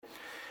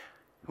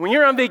When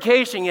you're on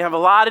vacation, you have a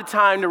lot of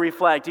time to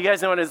reflect. You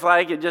guys know what it's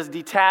like? You're just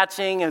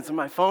detaching, and so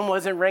my phone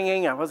wasn't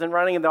ringing, I wasn't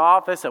running in the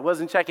office, I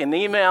wasn't checking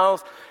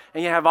emails,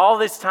 and you have all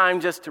this time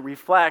just to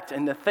reflect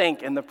and to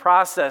think and to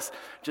process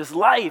just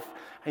life.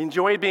 I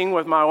enjoy being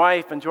with my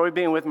wife, enjoy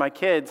being with my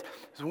kids.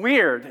 It's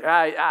weird.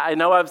 I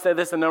know I've said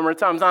this a number of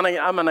times.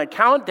 I'm on a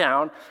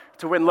countdown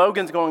to when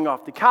Logan's going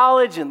off to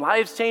college and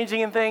life's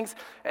changing and things.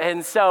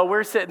 And so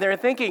we're sitting there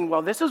thinking,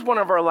 well, this is one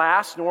of our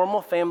last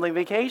normal family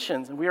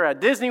vacations. And we were at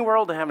Disney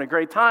World and having a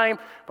great time.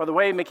 By the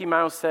way, Mickey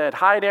Mouse said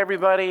hi to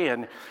everybody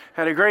and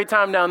had a great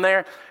time down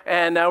there.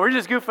 And we're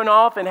just goofing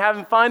off and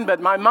having fun.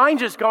 But my mind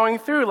just going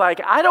through,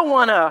 like, I don't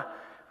want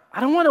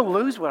to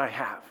lose what I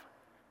have.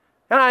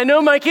 And I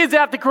know my kids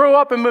have to grow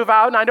up and move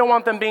out, and I don't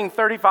want them being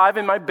 35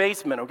 in my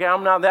basement, okay?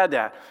 I'm not that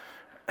dad.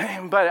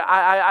 But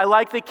I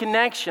like the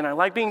connection. I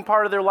like being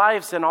part of their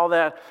lives and all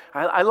that.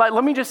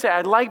 Let me just say,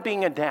 I like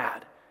being a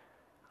dad.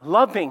 I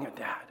love being a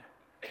dad.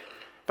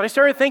 But I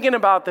started thinking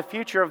about the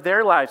future of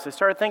their lives. I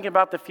started thinking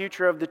about the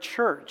future of the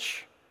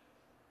church.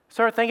 I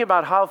started thinking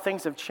about how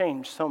things have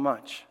changed so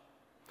much.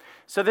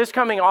 So this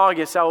coming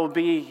August, I will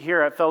be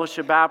here at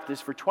Fellowship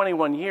Baptist for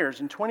 21 years.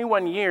 In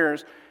 21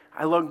 years,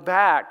 I look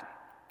back,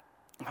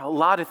 a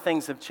lot of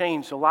things have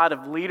changed. A lot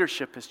of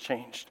leadership has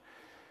changed.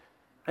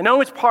 I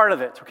know it's part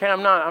of it, okay?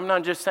 I'm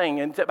not just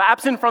saying, and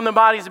absent from the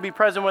body is to be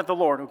present with the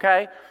Lord,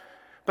 okay?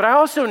 But I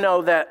also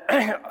know that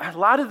a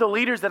lot of the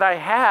leaders that I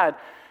had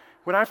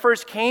when I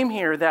first came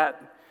here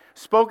that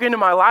spoke into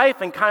my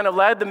life and kind of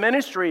led the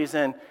ministries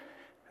and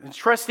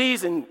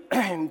trustees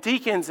and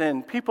deacons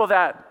and people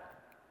that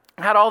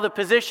had all the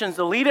positions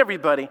to lead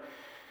everybody,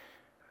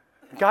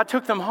 God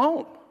took them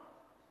home.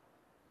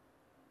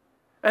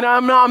 And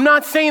I'm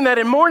not saying that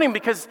in mourning,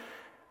 because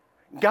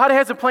God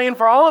has a plan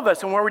for all of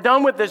us. And when we're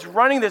done with this,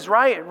 running this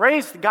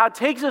race, God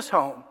takes us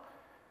home.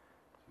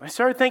 I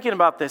started thinking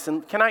about this.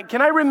 And can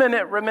I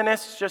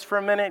reminisce just for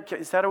a minute?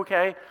 Is that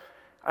okay?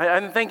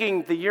 I'm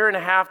thinking the year and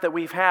a half that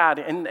we've had.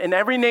 And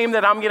every name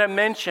that I'm going to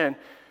mention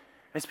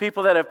is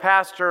people that have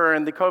passed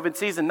during the COVID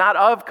season. Not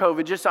of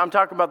COVID, just I'm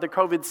talking about the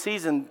COVID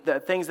season, the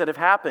things that have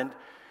happened.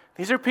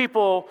 These are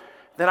people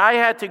that I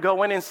had to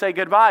go in and say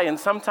goodbye. And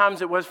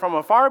sometimes it was from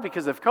afar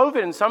because of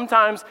COVID. And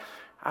sometimes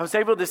I was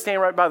able to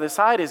stand right by the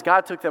side as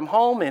God took them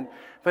home.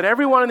 But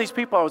every one of these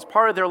people, I was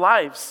part of their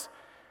lives.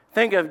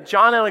 Think of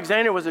John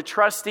Alexander was a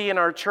trustee in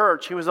our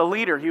church. He was a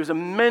leader. He was a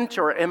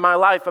mentor in my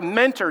life. A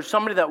mentor,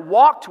 somebody that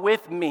walked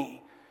with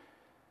me.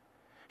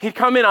 He'd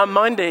come in on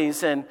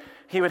Mondays and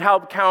he would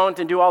help count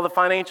and do all the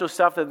financial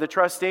stuff that the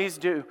trustees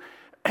do.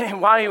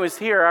 And while he was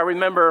here, I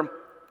remember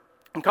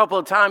a couple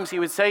of times he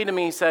would say to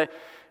me, he said,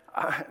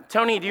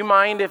 Tony, do you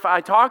mind if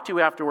I talk to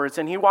you afterwards?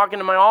 And he'd walk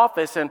into my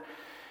office and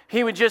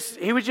he would just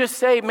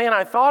say, man,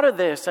 I thought of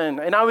this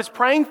and I was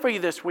praying for you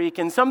this week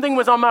and something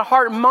was on my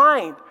heart and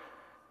mind.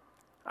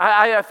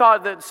 I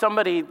thought that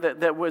somebody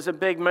that was a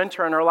big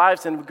mentor in our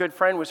lives and a good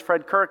friend was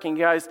Fred Kirk, and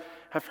you guys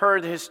have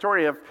heard his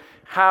story of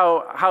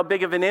how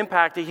big of an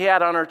impact he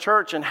had on our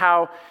church and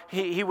how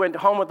he went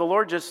home with the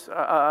Lord just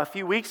a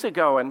few weeks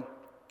ago, and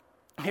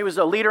he was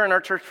a leader in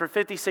our church for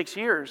 56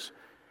 years.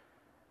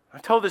 I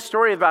told this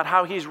story about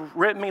how he's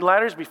written me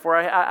letters before.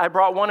 I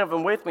brought one of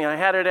them with me. I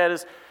had it at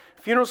his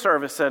funeral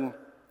service, and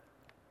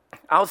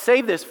I'll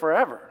save this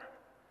forever.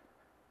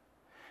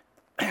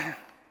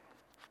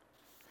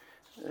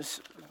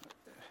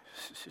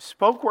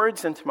 Spoke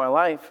words into my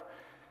life.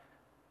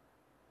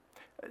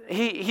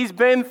 He's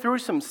been through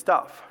some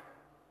stuff.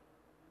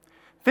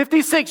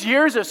 56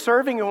 years of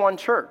serving in one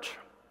church.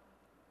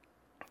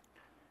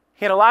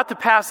 He had a lot to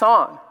pass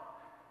on,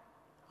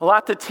 a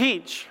lot to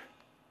teach.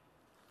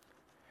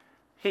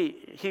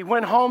 He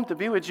went home to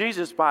be with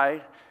Jesus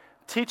by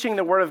teaching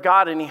the Word of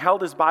God, and he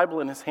held his Bible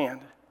in his hand.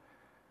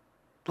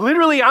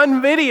 Literally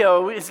on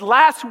video, his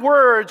last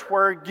words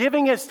were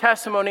giving his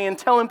testimony and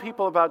telling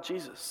people about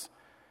Jesus.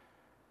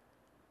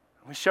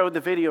 We showed the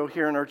video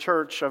here in our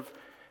church of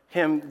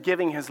him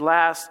giving his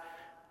last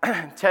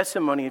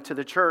testimony to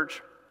the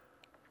church.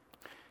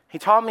 He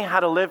taught me how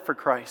to live for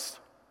Christ,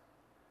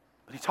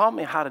 but he taught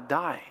me how to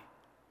die.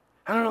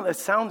 I don't know, that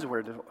sounds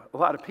weird to a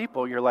lot of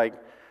people. You're like,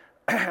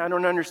 I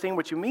don't understand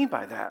what you mean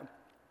by that.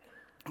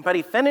 But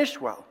he finished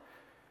well.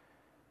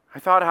 I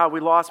thought how we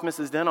lost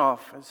Mrs. Denoff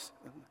as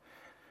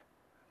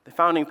the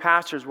founding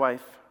pastor's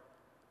wife.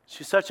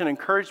 She's such an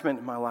encouragement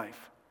in my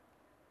life.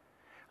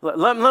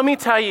 Let me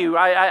tell you,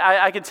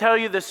 I could tell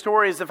you the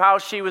stories of how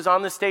she was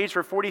on the stage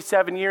for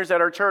 47 years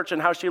at our church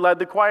and how she led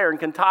the choir and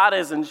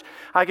cantatas, and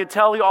I could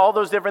tell you all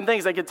those different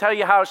things. I could tell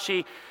you how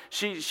she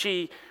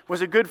was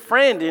a good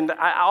friend and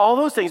all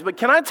those things. But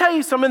can I tell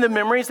you some of the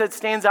memories that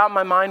stands out in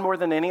my mind more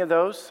than any of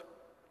those?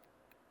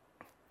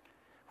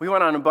 We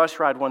went on a bus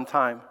ride one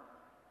time.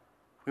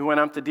 We went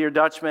up to Dear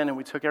Dutchman and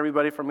we took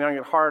everybody from Young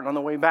at Heart. And on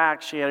the way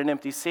back, she had an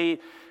empty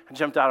seat. I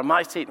jumped out of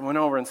my seat and went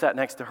over and sat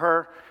next to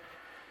her.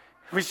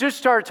 We just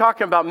started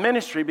talking about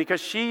ministry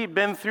because she'd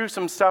been through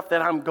some stuff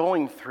that I'm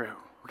going through,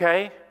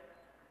 okay?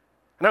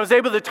 And I was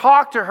able to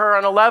talk to her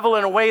on a level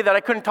in a way that I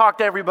couldn't talk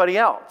to everybody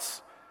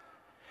else.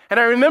 And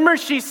I remember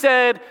she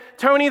said,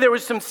 Tony, there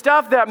was some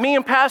stuff that me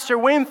and Pastor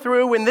went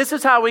through, and this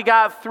is how we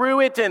got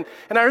through it. And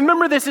I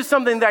remember this is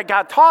something that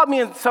God taught me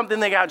and something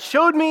that God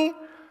showed me.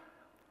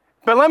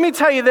 But let me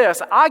tell you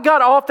this, I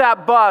got off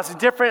that bus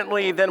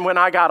differently than when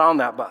I got on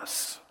that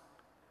bus,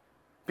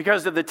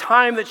 because of the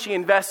time that she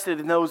invested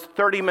in those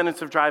 30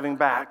 minutes of driving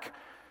back.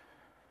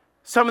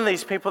 Some of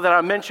these people that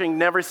I'm mentioning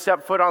never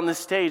stepped foot on the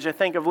stage. I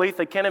think of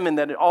Letha Kinnaman,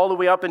 that all the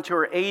way up into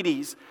her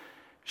 80s,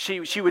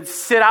 she would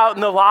sit out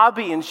in the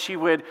lobby and she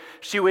would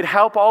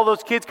help all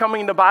those kids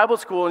coming into Bible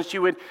school, and she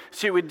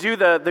would do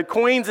the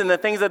coins and the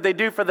things that they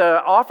do for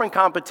the offering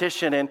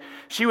competition, and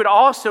she would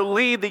also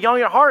lead the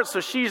young at heart.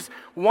 So she's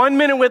 1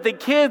 minute with the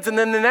kids and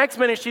then the next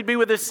minute she'd be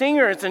with the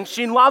singers, and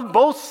she loved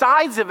both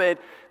sides of it.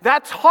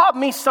 That taught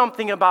me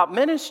something about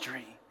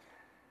ministry.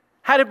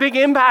 Had a big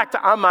impact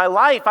on my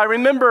life. I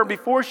remember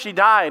before she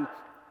died,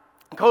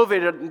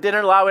 COVID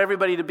didn't allow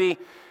everybody to be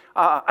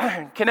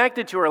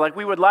connected to her like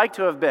we would like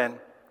to have been.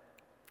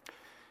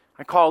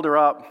 I called her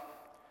up,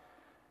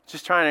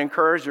 just trying to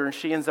encourage her, and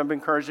she ends up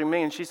encouraging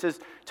me. And she says,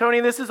 Tony,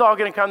 this is all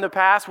going to come to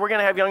pass. We're going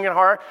to have Young at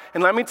Heart.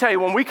 And let me tell you,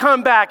 when we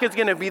come back, it's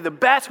going to be the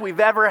best we've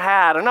ever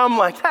had. And I'm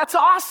like, that's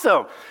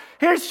awesome.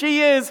 Here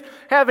she is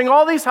having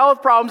all these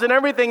health problems and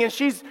everything, and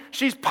she's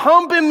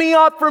pumping me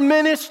up for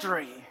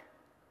ministry.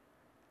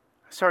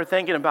 I started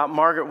thinking about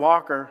Margaret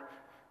Walker.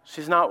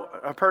 She's not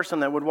a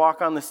person that would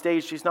walk on the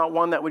stage. She's not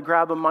one that would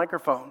grab a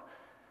microphone.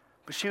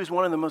 But she was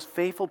one of the most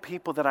faithful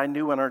people that I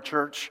knew in our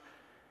church,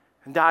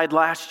 and died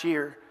last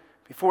year.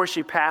 Before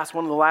she passed,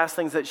 one of the last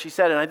things that she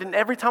said, and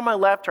every time I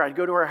left her, I'd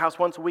go to her house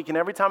once a week, and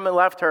every time I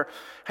left her,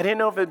 I didn't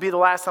know if it'd be the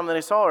last time that I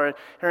saw her. And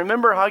I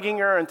remember hugging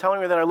her and telling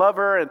her that I love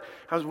her, and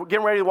I was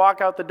getting ready to walk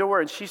out the door,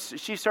 and she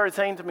started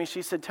saying to me,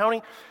 she said,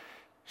 Tony,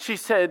 she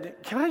said,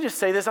 can I just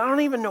say this? I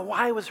don't even know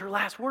why it was her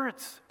last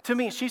words to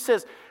me. She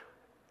says,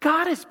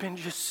 God has been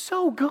just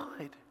so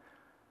good.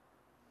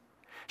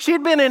 She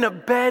had been in a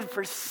bed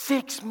for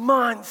 6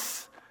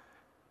 months.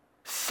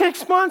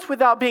 6 months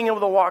without being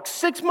able to walk.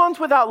 6 months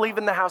without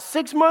leaving the house.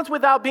 6 months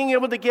without being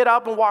able to get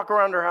up and walk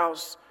around her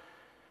house.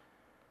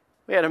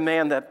 We had a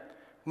man that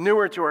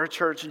newer to our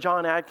church,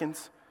 John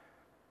Atkins,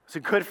 was a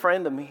good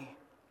friend of me.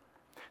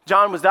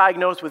 John was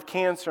diagnosed with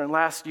cancer, and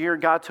last year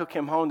God took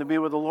him home to be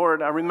with the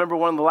Lord. I remember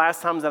one of the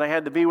last times that I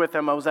had to be with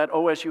him, I was at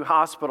OSU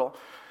Hospital.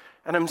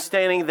 And I'm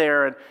standing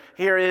there, and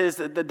here it is,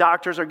 the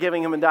doctors are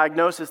giving him a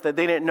diagnosis that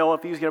they didn't know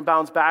if he was going to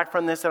bounce back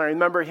from this. And I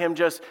remember him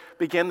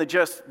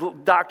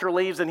doctor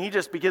leaves, and he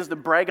just begins to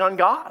brag on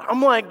God.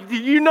 I'm like,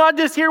 did you not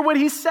just hear what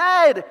he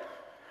said?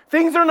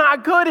 Things are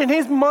not good. And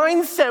his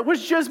mindset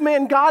was just,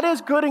 man, God is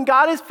good, and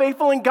God is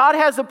faithful, and God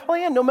has a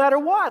plan no matter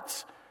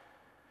what.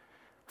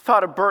 I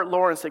thought of Bert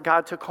Lawrence that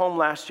God took home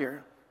last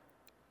year.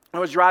 I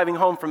was driving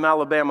home from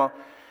Alabama.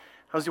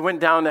 Went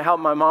down to help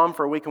my mom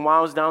for a week, and while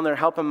I was down there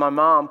helping my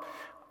mom,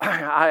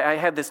 I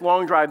had this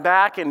long drive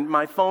back, and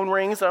my phone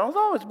rings, and I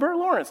was, it's Bert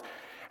Lawrence.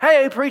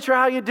 Hey, preacher,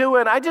 how you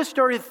doing? I just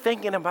started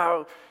thinking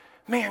about,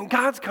 man,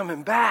 God's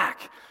coming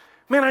back.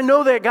 Man, I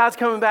know that God's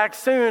coming back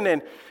soon.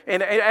 And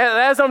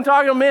as I'm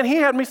talking, man, he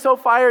had me so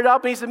fired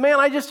up. And he said, man,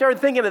 I just started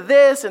thinking of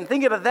this and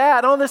thinking of that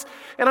and all this.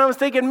 And I was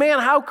thinking, man,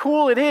 how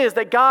cool it is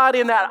that God,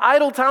 in that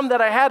idle time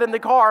that I had in the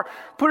car,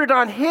 put it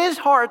on his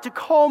heart to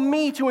call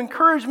me, to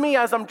encourage me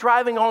as I'm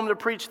driving home to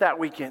preach that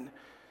weekend.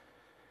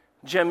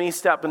 Jim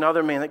Eastep,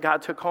 another man that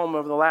God took home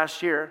over the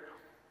last year,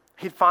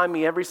 he'd find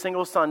me every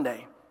single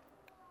Sunday.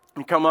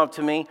 He'd come up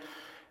to me.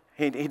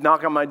 He'd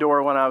knock on my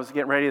door when I was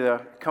getting ready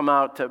to come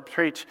out to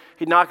preach.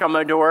 He'd knock on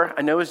my door.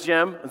 I know it's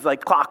Jim. It's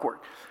like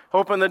clockwork.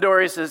 Open the door.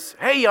 He says,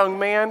 hey, young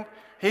man.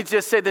 He'd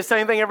just say the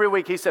same thing every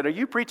week. He said, are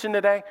you preaching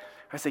today?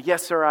 I said,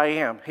 yes, sir, I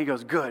am. He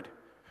goes, good.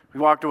 We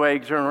walked away,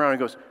 turned around, and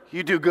goes,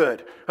 you do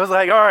good. I was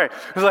like, all right.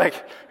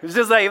 It's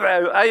just like,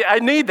 I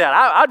need that.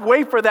 I'd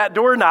wait for that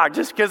door knock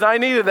just because I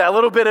needed that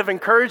little bit of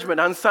encouragement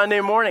on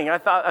Sunday morning. I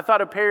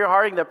thought of Perry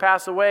Harding that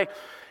passed away.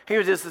 He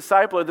was his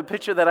disciple. The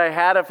picture that I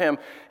had of him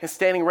is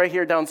standing right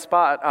here in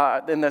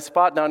the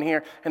spot down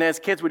here. And as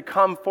kids would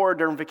come forward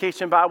during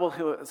vacation Bible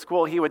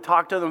school, he would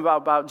talk to them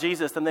about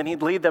Jesus, and then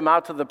he'd lead them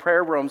out to the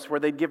prayer rooms where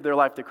they'd give their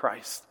life to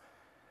Christ.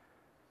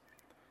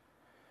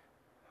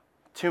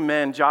 Two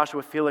men,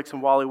 Joshua Felix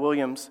and Wally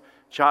Williams.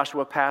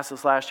 Joshua passed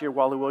this last year.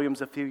 Wally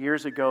Williams a few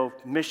years ago.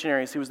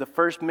 Missionaries. He was the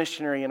first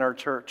missionary in our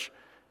church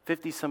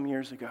 50-some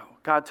years ago.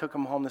 God took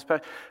him home this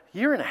past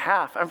year and a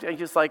half. I'm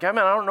just like, I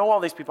don't know all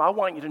these people. I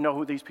want you to know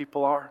who these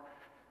people are.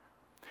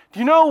 Do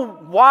you know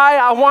why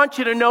I want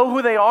you to know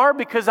who they are?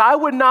 Because I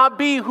would not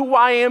be who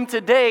I am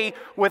today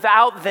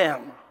without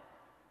them.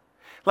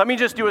 Let me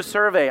just do a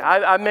survey.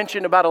 I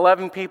mentioned about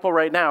 11 people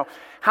right now.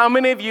 How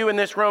many of you in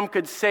this room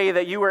could say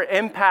that you were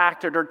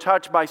impacted or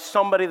touched by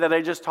somebody that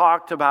I just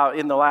talked about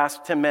in the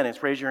last 10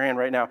 minutes? Raise your hand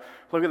right now.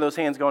 Look at those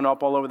hands going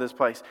up all over this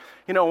place.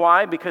 You know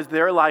why? Because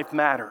their life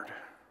mattered.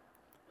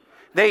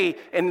 They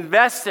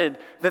invested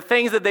the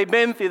things that they've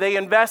been through. They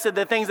invested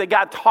the things that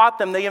God taught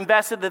them. They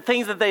invested the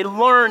things that they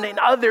learned in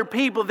other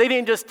people. They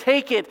didn't just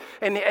take it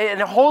and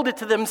hold it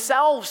to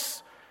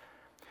themselves.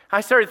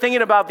 I started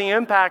thinking about the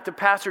impact that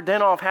Pastor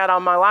Denoff had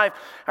on my life.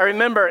 I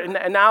remember,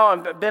 and now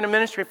I've been in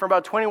ministry for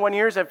about 21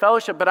 years at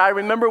Fellowship, but I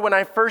remember when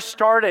I first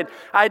started,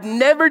 I'd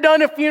never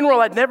done a funeral,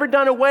 I'd never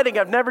done a wedding,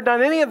 I've never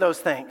done any of those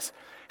things.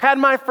 Had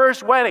my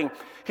first wedding.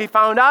 He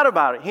found out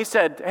about it. He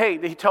said, hey,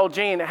 he told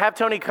Gene, have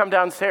Tony come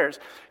downstairs.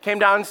 Came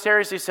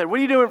downstairs, he said, what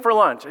are you doing for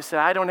lunch? I said,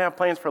 I don't have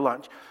plans for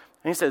lunch.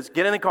 And he says,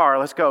 get in the car,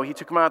 let's go. He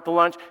took him out to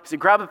lunch. He said,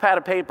 grab a pad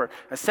of paper.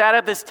 I sat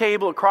at this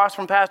table across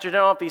from Pastor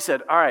Denoff. He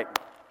said, all right,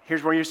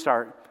 here's where you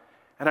start.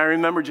 And I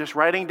remember just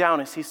writing down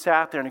as he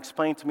sat there and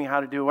explained to me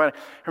how to do a wedding.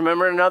 I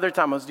remember another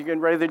time I was getting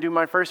ready to do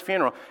my first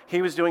funeral.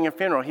 He was doing a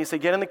funeral. He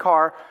said, get in the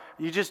car.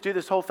 You just do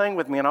this whole thing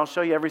with me and I'll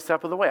show you every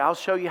step of the way. I'll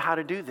show you how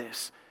to do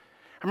this.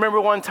 I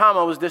remember one time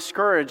I was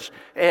discouraged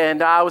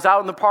and I was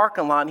out in the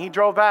parking lot and he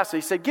drove past. So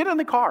he said, get in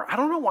the car. I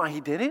don't know why he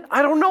did it.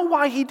 I don't know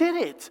why he did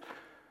it.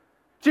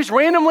 Just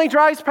randomly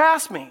drives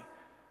past me.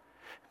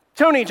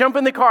 Tony, jump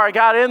in the car. I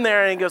got in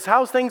there and he goes,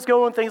 how's things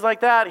going? Things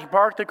like that. He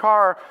parked the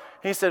car.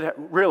 He said,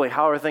 really,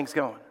 how are things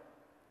going?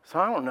 So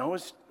I don't know.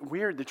 It's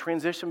weird, the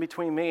transition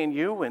between me and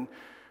you. And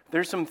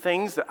there's some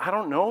things that I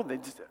don't know.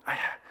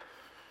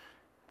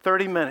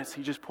 30 minutes,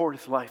 he just poured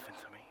his life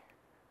into me.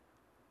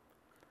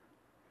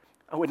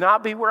 I would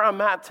not be where I'm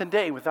at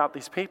today without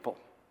these people.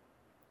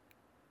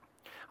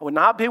 I would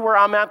not be where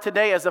I'm at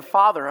today as a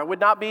father. I would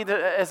not be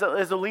as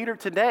a leader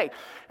today.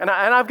 And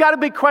I've got a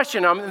big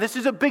question. This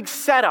is a big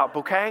setup,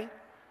 okay?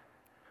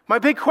 My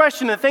big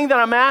question, the thing that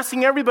I'm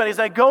asking everybody as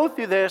I go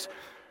through this,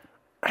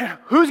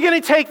 who's going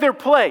to take their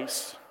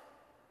place?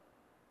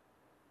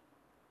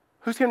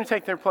 Who's going to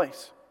take their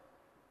place?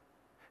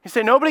 You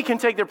say, nobody can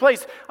take their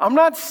place. I'm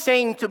not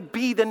saying to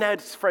be the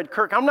next Fred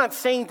Kirk. I'm not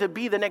saying to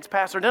be the next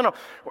Pastor Deno.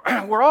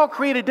 We're all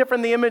created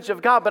different in the image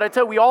of God, but I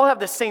tell you, we all have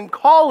the same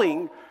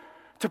calling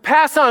to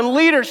pass on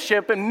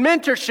leadership and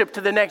mentorship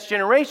to the next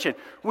generation.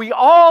 We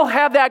all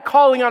have that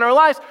calling on our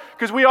lives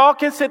because we all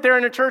can sit there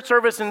in a church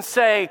service and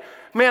say,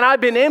 man,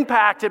 I've been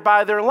impacted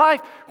by their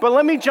life. But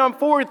let me jump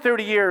forward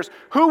 30 years.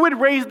 Who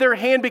would raise their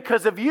hand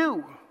because of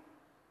you?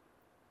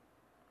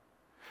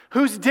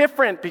 Who's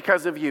different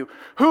because of you?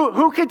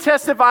 Who could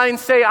testify and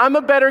say, I'm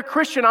a better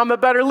Christian, I'm a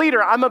better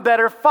leader, I'm a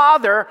better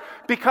father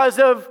because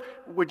of,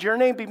 would your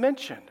name be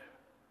mentioned?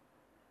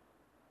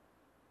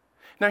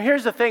 Now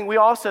here's the thing, we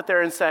all sit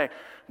there and say,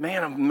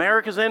 man,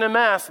 America's in a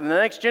mess, and the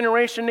next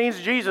generation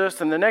needs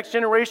Jesus, and the next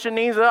generation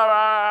needs,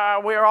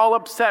 we're all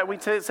upset. We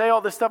say all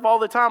this stuff all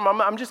the time.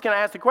 I'm just going to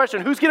ask the question,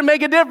 who's going to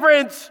make a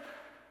difference?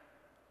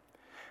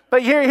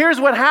 But here's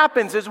what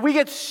happens is we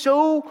get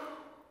so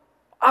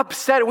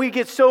upset, we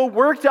get so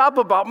worked up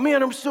about,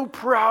 man, I'm so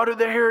proud of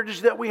the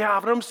heritage that we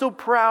have, and I'm so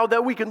proud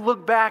that we can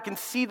look back and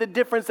see the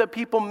difference that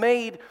people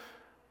made.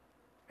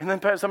 And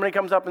then somebody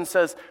comes up and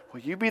says, will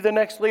you be the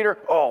next leader?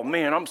 Oh,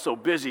 man, I'm so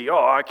busy.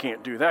 Oh, I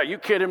can't do that. You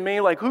kidding me?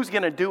 Like, who's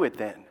going to do it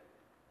then?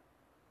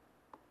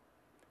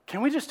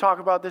 Can we just talk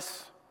about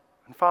this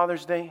on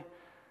Father's Day?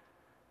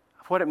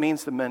 Of what it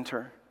means to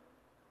mentor.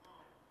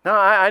 Now,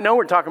 I know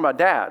we're talking about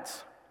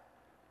dads.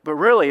 But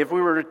really, if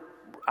we were,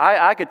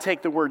 I could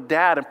take the word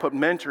dad and put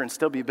mentor and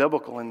still be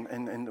biblical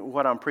in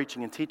what I'm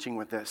preaching and teaching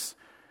with this.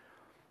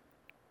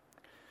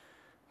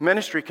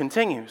 Ministry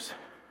continues.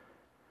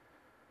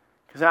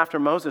 Because after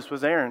Moses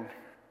was Aaron.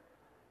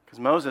 Because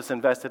Moses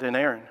invested in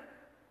Aaron.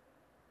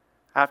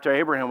 After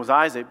Abraham was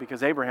Isaac,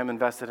 because Abraham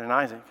invested in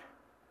Isaac.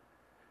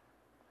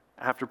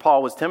 After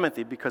Paul was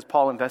Timothy, because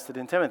Paul invested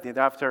in Timothy.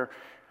 After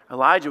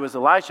Elijah was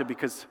Elisha,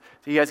 because,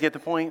 do you guys get the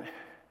point?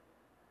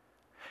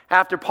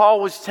 After Paul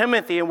was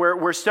Timothy, and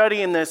we're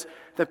studying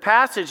the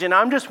passage, and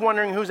I'm just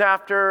wondering who's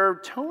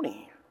after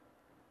Tony.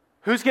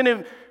 I'm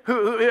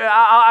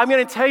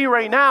going to tell you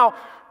right now,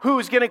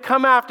 who's going to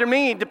come after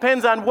me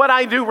depends on what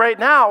I do right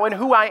now, and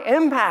who I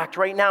impact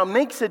right now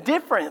makes a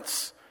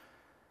difference.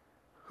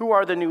 Who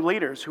are the new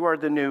leaders? Who are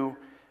the new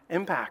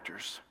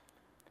impactors?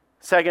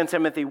 2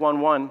 Timothy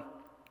 1:1,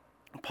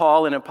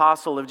 Paul, an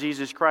apostle of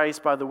Jesus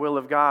Christ by the will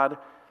of God,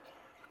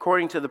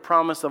 according to the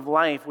promise of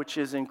life which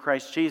is in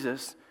Christ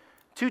Jesus,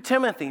 to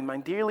Timothy, my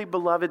dearly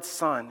beloved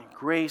son,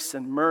 grace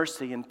and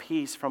mercy and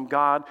peace from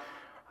God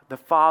the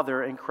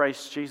Father and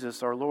Christ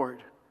Jesus our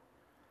Lord.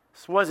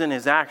 This wasn't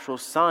his actual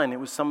son. It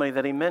was somebody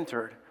that he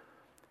mentored.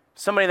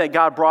 Somebody that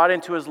God brought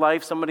into his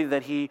life. Somebody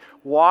that he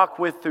walked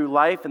with through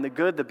life and the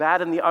good, the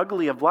bad, and the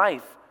ugly of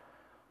life.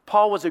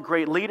 Paul was a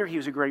great leader. He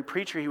was a great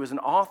preacher. He was an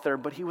author,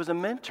 but he was a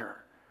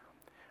mentor.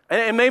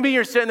 And maybe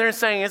you're sitting there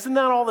saying, isn't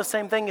that all the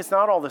same thing? It's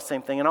not all the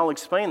same thing, and I'll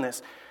explain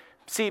this.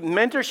 See,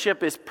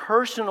 mentorship is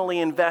personally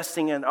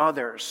investing in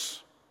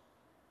others.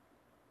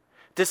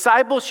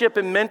 Discipleship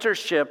and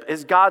mentorship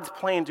is God's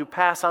plan to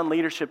pass on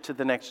leadership to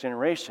the next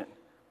generation.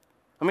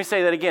 Let me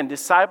say that again.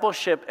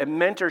 Discipleship and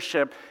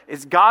mentorship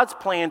is God's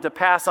plan to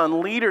pass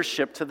on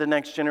leadership to the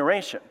next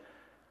generation.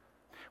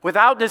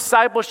 Without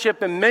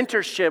discipleship and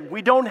mentorship,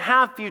 we don't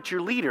have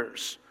future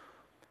leaders.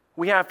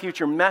 We have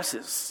future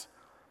messes.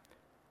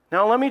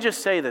 Now, let me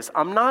just say this.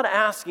 I'm not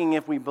asking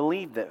if we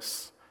believe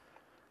this.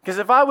 Because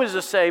if I was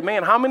to say,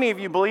 man, how many of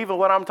you believe in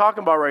what I'm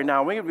talking about right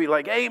now? We would be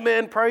like,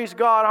 amen, praise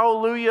God,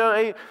 hallelujah.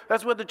 Hey,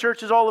 that's what the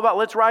church is all about.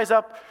 Let's rise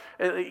up.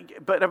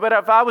 But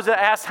if I was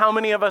to ask how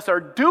many of us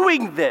are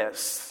doing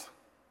this,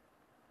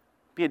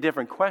 it'd be a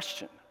different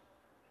question.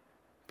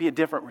 It'd be a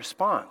different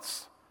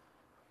response.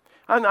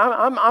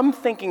 I'm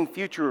thinking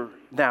future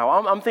now.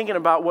 I'm thinking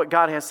about what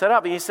God has set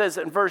up. And he says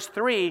in verse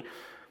 3,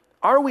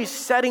 are we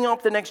setting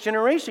up the next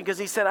generation? Because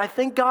he said, I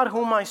thank God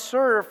whom I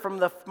serve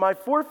from my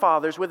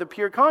forefathers with a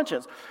pure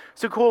conscience.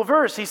 It's a cool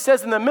verse. He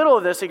says in the middle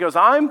of this, he goes,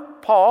 I'm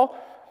Paul.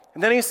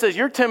 And then he says,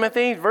 you're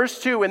Timothy,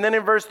 verse 2. And then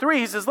in verse 3,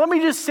 he says, let me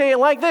just say it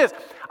like this.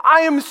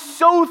 I am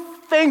so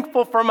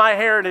thankful for my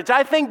heritage.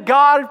 I thank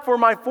God for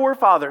my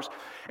forefathers.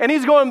 And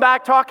he's going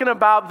back talking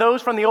about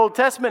those from the Old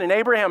Testament and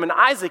Abraham and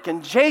Isaac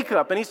and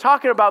Jacob. And he's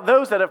talking about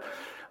those that have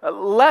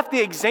left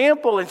the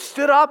example and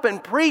stood up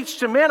and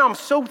preached. And man, I'm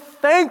so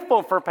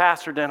thankful for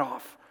Pastor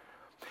Denoff.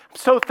 I'm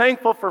so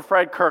thankful for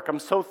Fred Kirk. I'm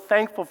so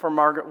thankful for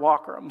Margaret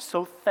Walker. I'm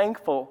so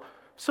thankful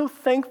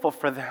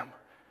for them.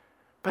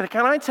 But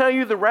can I tell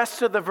you the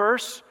rest of the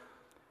verse?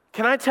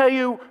 Can I tell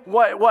you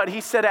what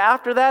he said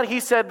after that? He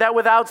said that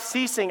without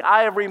ceasing,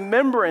 I have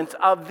remembrance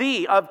of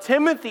thee, of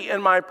Timothy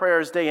in my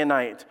prayers day and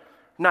night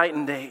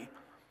and day.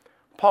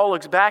 Paul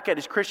looks back at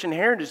his Christian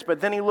heritage,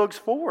 but then he looks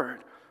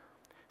forward.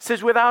 He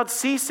says, without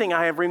ceasing,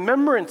 I have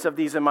remembrance of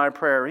these in my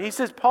prayer. He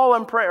says,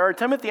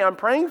 Timothy, I'm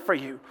praying for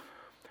you.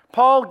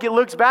 Paul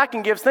looks back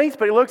and gives thanks,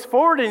 but he looks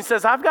forward and he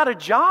says, I've got a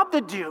job to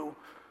do.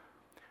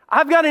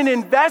 I've got an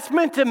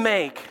investment to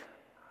make.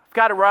 I've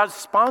got a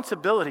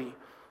responsibility.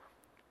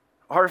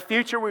 Our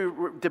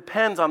future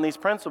depends on these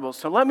principles.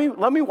 So let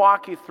me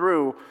walk you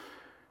through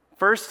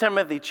 1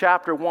 Timothy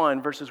chapter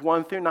 1, verses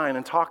 1 through 9,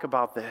 and talk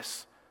about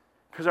this.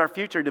 Because our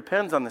future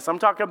depends on this. I'm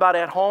talking about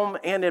at home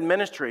and in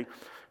ministry.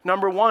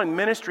 Number one,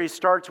 ministry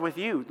starts with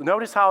you.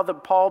 Notice how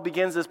Paul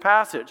begins this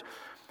passage.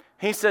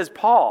 He says,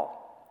 Paul.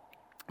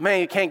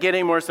 Man, you can't get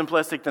any more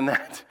simplistic than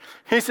that.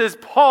 He says,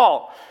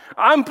 Paul.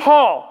 I'm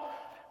Paul.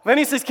 Then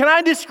he says, can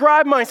I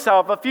describe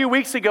myself? A few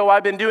weeks ago,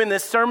 I've been doing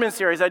this sermon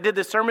series. I did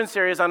this sermon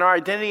series on our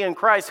identity in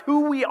Christ,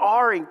 who we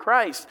are in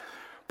Christ.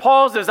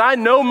 Paul says, I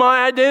know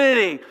my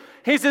identity.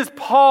 He says,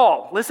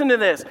 Paul, listen to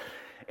this,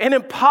 an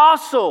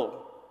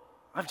apostle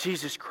of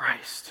Jesus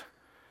Christ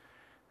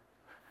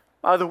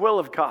by the will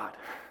of God.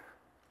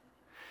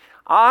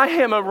 I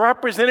am a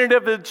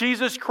representative of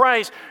Jesus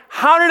Christ.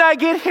 How did I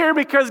get here?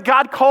 Because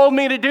God called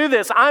me to do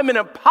this. I'm an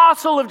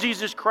apostle of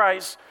Jesus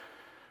Christ,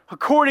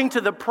 according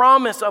to the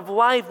promise of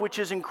life which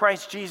is in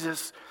Christ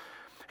Jesus.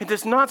 It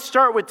does not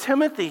start with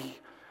Timothy.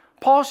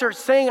 Paul starts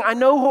saying, I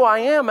know who I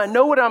am. I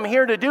know what I'm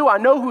here to do. I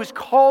know who's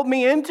called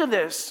me into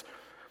this.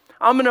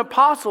 I'm an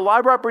apostle. I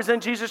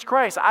represent Jesus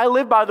Christ. I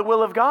live by the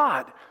will of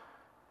God.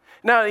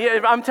 Now,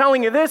 I'm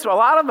telling you this, a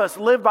lot of us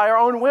live by our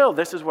own will.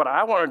 This is what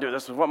I want to do.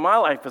 This is what my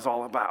life is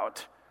all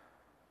about.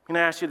 I'm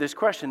going to ask you this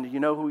question. Do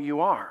you know who you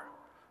are?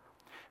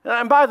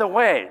 And by the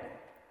way,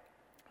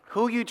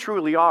 who you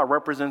truly are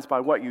represents by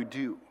what you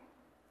do. You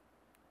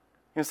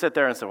can sit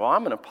there and say, well,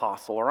 I'm an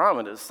apostle, or I'm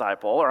a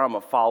disciple, or I'm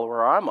a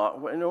follower, or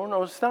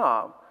no,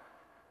 stop.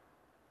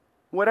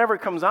 Whatever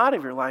comes out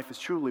of your life is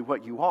truly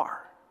what you are.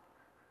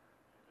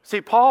 See,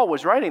 Paul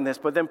was writing this,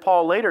 but then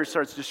Paul later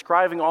starts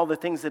describing all the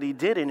things that he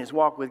did in his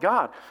walk with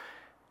God.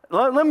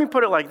 Let me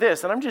put it like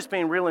this, and I'm just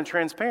being real and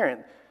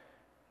transparent.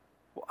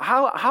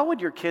 How would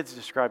your kids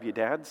describe you,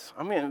 dads?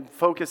 I mean,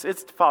 focus,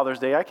 it's Father's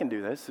Day, I can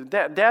do this.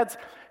 Dads,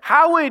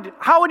 how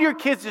would your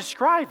kids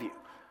describe you?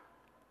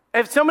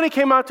 If somebody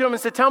came out to him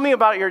and said, tell me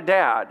about your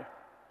dad,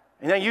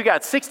 and then you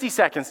got 60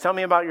 seconds, tell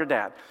me about your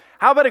dad.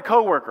 How about a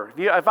coworker?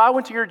 If I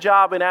went to your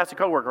job and asked a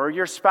coworker or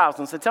your spouse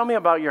and said, tell me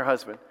about your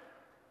husband.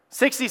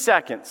 60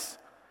 seconds.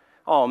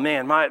 Oh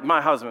man, my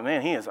husband,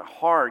 man, he is a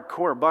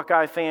hardcore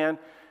Buckeye fan.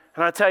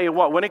 And I tell you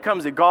what, when it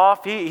comes to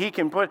golf, he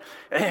can put,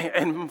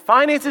 and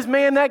finances,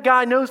 man, that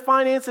guy knows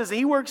finances.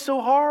 He works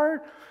so hard.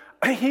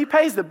 He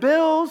pays the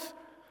bills.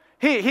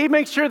 He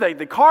makes sure that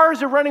the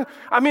cars are running.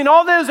 I mean,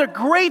 all those are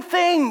great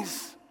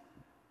things.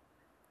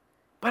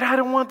 But I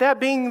don't want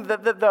that being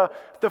the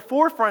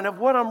forefront of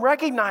what I'm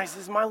recognized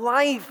as my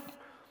life.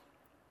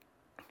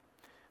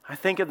 I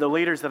think of the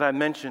leaders that I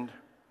mentioned.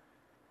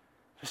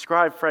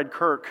 Describe Fred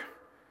Kirk.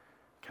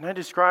 Can I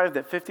describe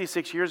that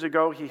 56 years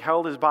ago he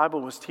held his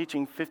Bible, was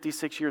teaching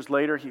 56 years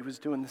later he was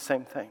doing the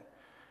same thing.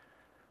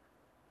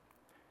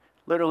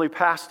 Literally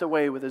passed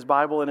away with his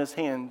Bible in his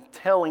hand,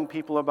 telling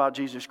people about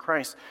Jesus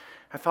Christ.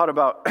 I thought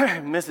about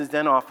Mrs.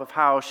 Denoff, of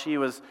how she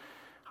was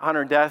on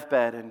her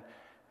deathbed and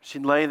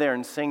she'd lay there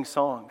and sing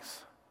songs.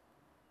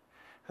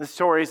 The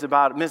stories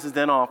about Mrs.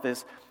 Denoff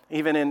is,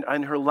 even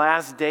in her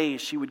last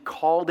days, she would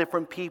call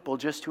different people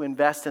just to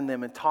invest in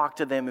them and talk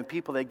to them, and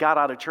people that got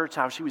out of church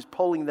house, she was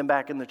pulling them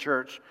back in the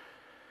church.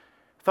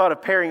 I thought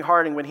of Perry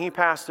Harding when he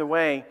passed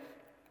away,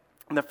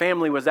 and the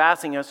family was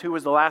asking us who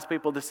was the last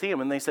people to see him,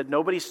 and they said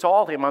nobody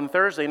saw him on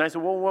Thursday. And I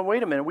said, well,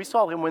 wait a minute, we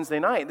saw him Wednesday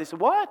night. They said,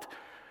 what?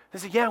 They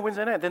said, yeah,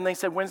 Wednesday night. Then they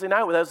said Wednesday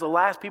night, well, that was the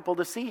last people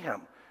to see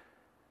him.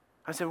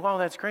 I said, wow,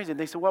 that's crazy.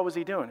 They said, what was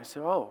he doing? I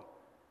said, oh,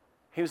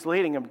 he was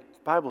leading a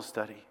Bible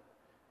study.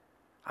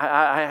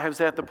 I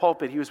was at the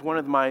pulpit. He was one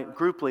of my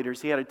group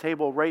leaders. He had a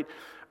table right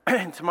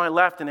to my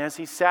left, and as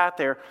he sat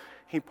there,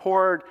 he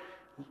poured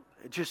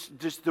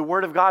just the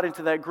Word of God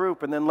into that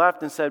group and then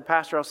left and said,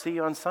 "Pastor, I'll see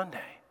you on Sunday."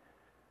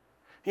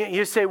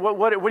 You say,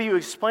 what are you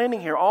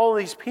explaining here? All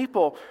these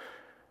people,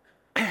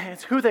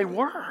 it's who they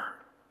were.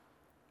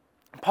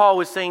 Paul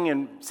was saying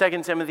in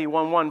 2 Timothy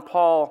 1:1,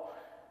 Paul,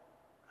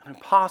 an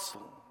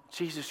apostle,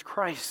 Jesus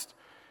Christ.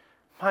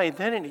 My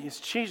identity is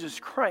Jesus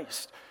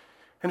Christ.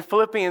 In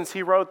Philippians,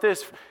 he wrote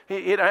this,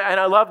 and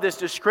I love this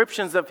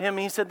descriptions of him.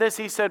 He said this,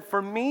 he said,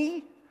 "For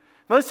me,"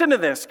 listen to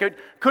this,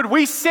 could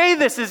we say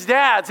this as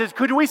dads?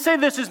 Could we say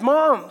this as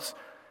moms?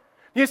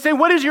 You say,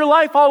 what is your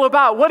life all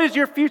about? What is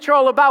your future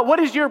all about? What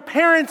is your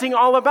parenting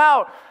all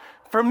about?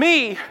 For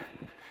me,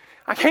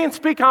 I can't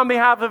speak on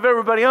behalf of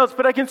everybody else,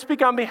 but I can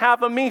speak on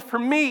behalf of me. For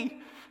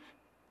me,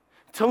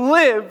 to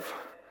live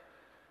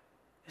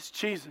is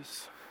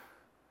Jesus.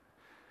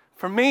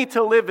 For me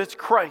to live is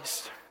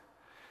Christ.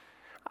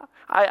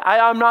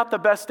 I'm not the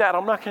best dad.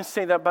 I'm not going to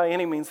say that by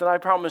any means, and I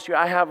promise you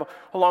I have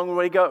a long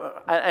way to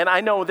go. And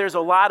I know there's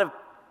a lot of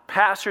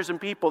pastors and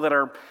people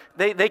that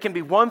they can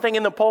be one thing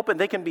in the pulpit,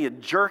 they can be a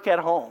jerk at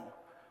home.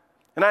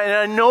 And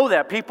I know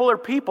that. People are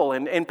people,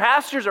 and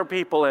pastors are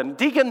people, and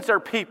deacons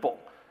are people.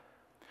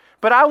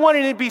 But I want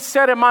it to be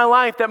said in my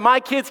life that my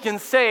kids can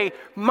say,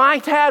 my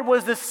dad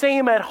was the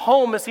same at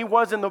home as he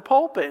was in the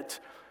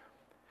pulpit.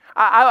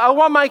 I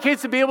want my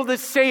kids to be able to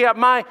say at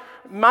my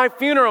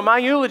funeral, my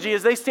eulogy,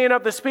 as they stand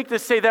up to speak, to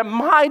say that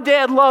my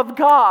dad loved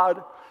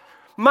God.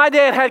 My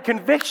dad had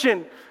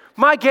conviction.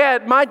 My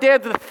dad,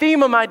 the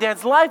theme of my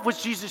dad's life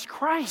was Jesus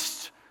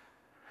Christ.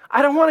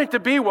 I don't want it to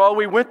be, well,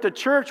 we went to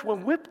church. Well,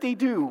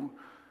 whip-de-doo.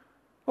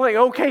 Like,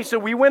 okay, so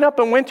we went up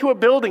and went to a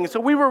building, so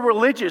we were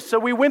religious, so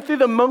we went through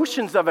the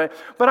motions of it.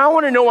 But I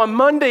want to know on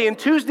Monday and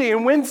Tuesday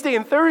and Wednesday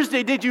and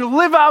Thursday, did you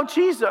live out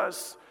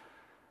Jesus?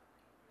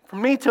 For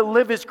me to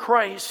live is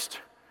Christ.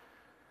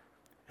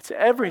 It's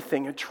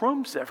everything. It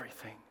trumps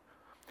everything.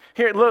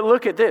 Here,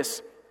 look at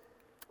this.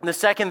 The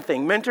second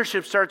thing,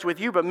 mentorship starts with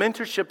you, but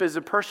mentorship is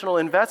a personal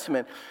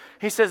investment.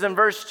 He says in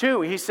verse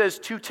 2, he says,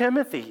 to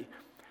Timothy,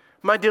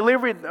 my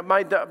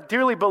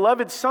dearly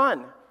beloved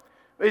son,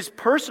 is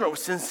personal,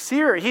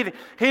 sincere. He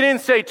didn't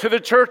say to the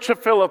church of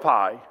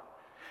Philippi.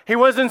 He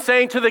wasn't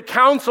saying to the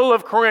council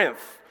of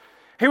Corinth.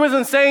 He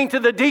wasn't saying to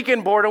the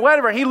deacon board or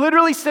whatever. He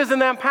literally says in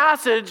that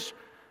passage,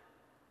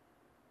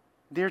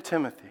 dear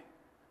Timothy.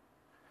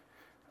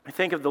 I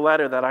think of the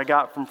letter that I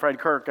got from Fred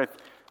Kirk.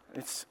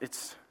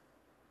 It's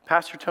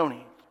Pastor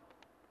Tony.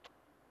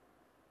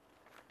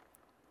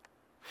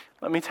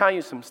 Let me tell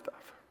you some stuff.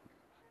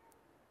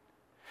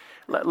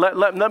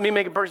 Let me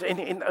make it personal.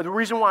 And the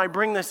reason why I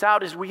bring this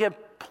out is we have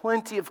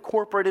plenty of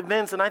corporate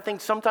events, and I think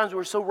sometimes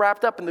we're so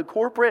wrapped up in the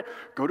corporate,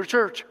 go to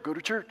church, go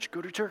to church,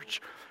 go to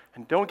church.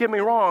 And don't get me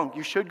wrong,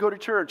 you should go to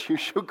church, you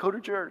should go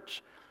to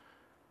church.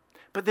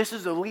 But this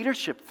is a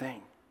leadership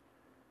thing.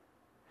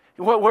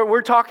 What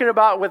we're talking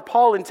about with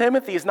Paul and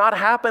Timothy is not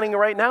happening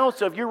right now.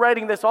 So if you're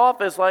writing this off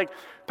as like,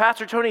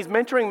 Pastor Tony's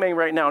mentoring me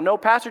right now. No,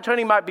 Pastor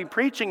Tony might be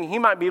preaching, he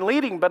might be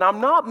leading, but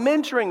I'm not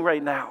mentoring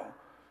right now.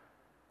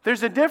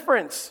 There's a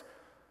difference.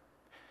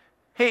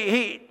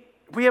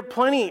 We have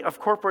plenty of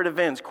corporate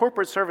events,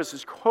 corporate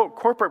services,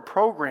 corporate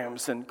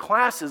programs and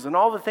classes and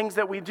all the things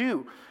that we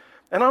do.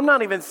 And I'm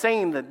not even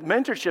saying that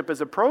mentorship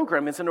is a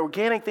program. It's an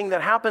organic thing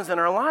that happens in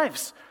our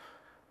lives.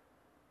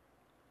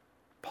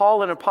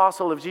 Paul, an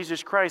apostle of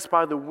Jesus Christ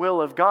by the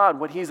will of God,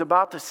 what he's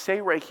about to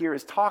say right here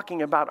is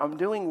talking about, I'm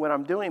doing what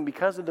I'm doing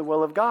because of the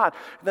will of God.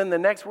 Then the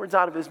next words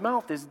out of his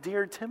mouth is,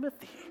 dear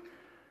Timothy,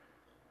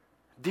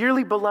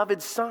 dearly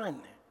beloved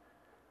son.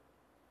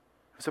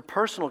 It's a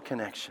personal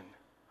connection.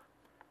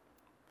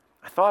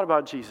 I thought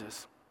about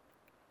Jesus.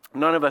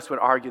 None of us would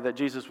argue that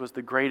Jesus was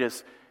the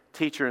greatest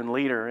teacher and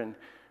leader, and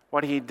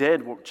what he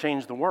did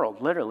changed the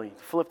world, literally,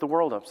 flipped the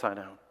world upside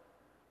down.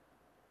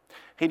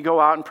 He'd go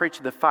out and preach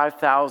to the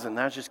 5,000,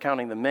 that's just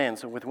counting the men,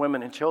 so with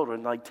women and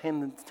children, like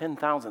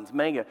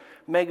 10,000s,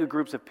 mega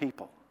groups of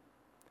people.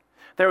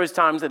 There was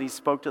times that he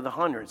spoke to the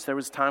hundreds. There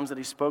was times that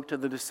he spoke to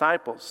the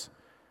disciples.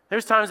 There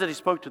was times that he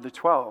spoke to the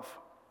 12.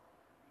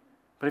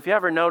 But if you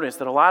ever notice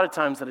that a lot of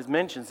times that it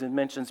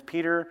mentions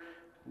Peter,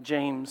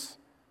 James,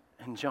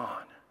 and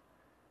John.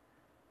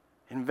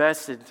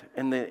 Invested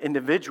in the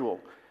individual,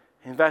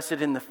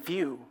 invested in the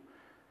few.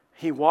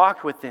 He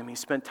walked with them. He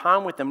spent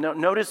time with them. Now,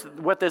 notice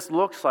what this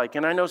looks like.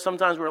 And I know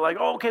sometimes we're like,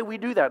 oh, okay, we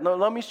do that. No,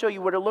 let me show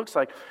you what it looks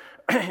like.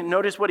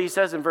 Notice what he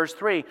says in verse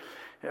 3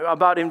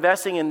 about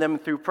investing in them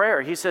through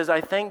prayer. He says,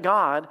 I thank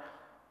God,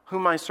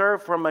 whom I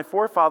serve from my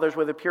forefathers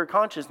with a pure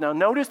conscience. Now,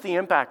 notice the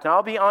impact. Now,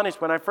 I'll be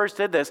honest, when I first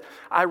did this,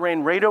 I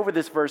ran right over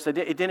this verse. It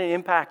didn't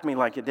impact me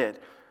like it did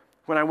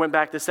when I went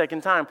back the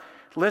second time.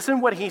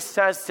 Listen what he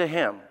says to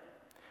him.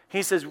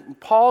 He says,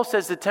 Paul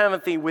says to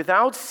Timothy,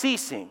 without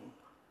ceasing,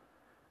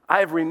 I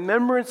have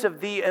remembrance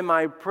of thee in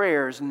my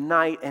prayers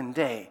night and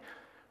day.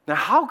 Now,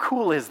 how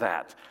cool is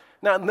that?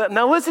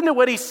 Now listen to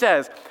what he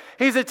says.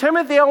 He said,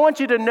 Timothy, I want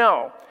you to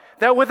know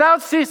That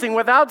without ceasing,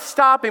 without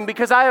stopping,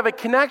 because I have a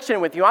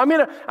connection with you, I'm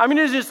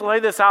gonna just lay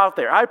this out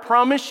there. I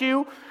promise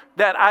you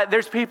that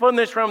there's people in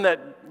this room that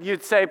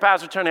you'd say,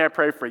 Pastor Tony, I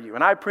pray for you.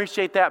 And I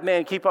appreciate that,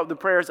 man. Keep up the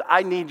prayers.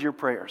 I need your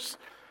prayers.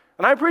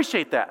 And I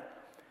appreciate that.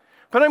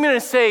 But I'm going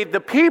to say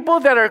the people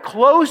that are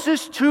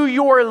closest to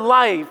your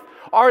life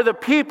are the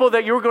people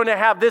that you're going to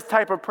have this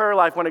type of prayer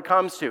life when it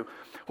comes to.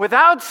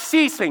 Without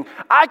ceasing,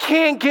 I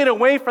can't get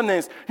away from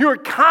this. You're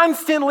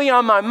constantly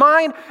on my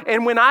mind,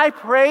 and when I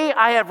pray,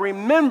 I have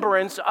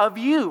remembrance of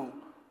you.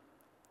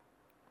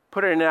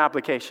 Put it in an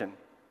application.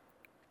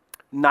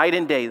 Night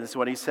and day, this is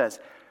what he says.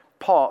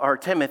 Paul, or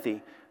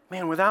Timothy,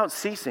 man, without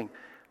ceasing,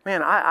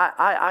 man,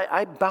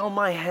 I bow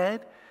my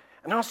head,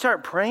 and I'll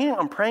start praying.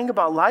 I'm praying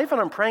about life,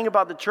 and I'm praying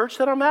about the church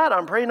that I'm at.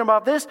 I'm praying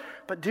about this,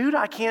 but dude,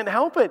 I can't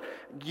help it.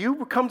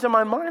 You come to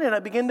my mind, and I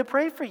begin to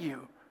pray for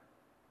you.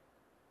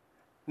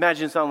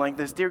 Imagine something like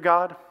this. Dear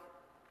God,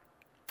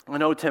 I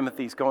know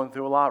Timothy's going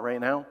through a lot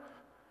right now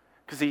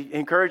because he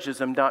encourages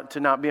him to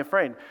not be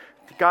afraid.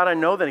 God, I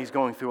know that he's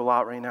going through a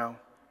lot right now.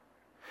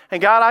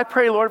 And God, I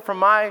pray, Lord, for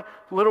my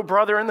little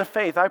brother in the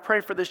faith. I pray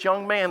for this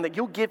young man that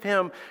you'll give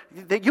him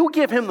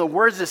the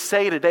words to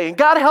say today. And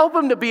God, help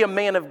him to be a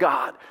man of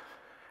God.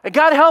 And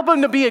God, help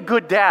him to be a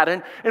good dad.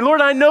 And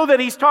Lord, I know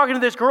that he's talking to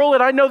this girl,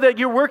 and I know that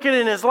you're working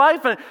in his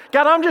life. And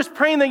God, I'm just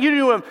praying that you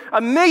do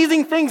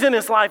amazing things in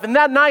his life. And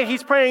that night,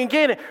 he's praying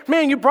again.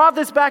 Man, you brought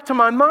this back to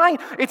my mind.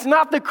 It's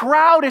not the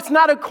crowd. It's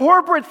not a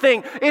corporate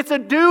thing. It's a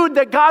dude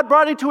that God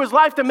brought into his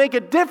life to make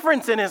a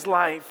difference in his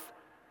life.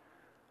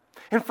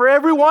 And for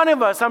every one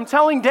of us, I'm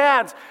telling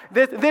dads,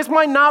 this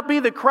might not be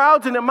the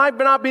crowds and it might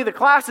not be the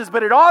classes,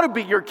 but it ought to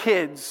be your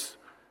kids.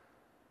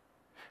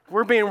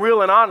 We're being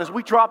real and honest.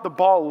 We drop the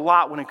ball a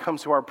lot when it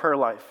comes to our prayer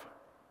life.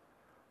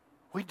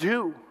 We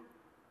do.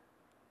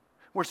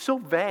 We're so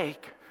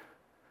vague.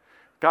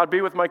 God,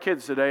 be with my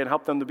kids today and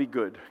help them to be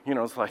good. You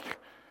know, it's like,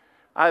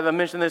 I've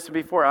mentioned this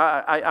before.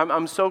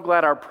 I'm so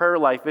glad our prayer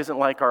life isn't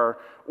like our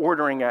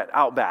ordering at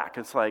Outback.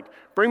 It's like,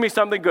 bring me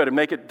something good and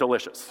make it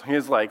delicious.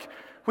 He's like,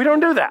 we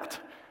don't do that.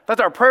 That's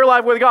our prayer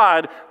life with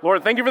God.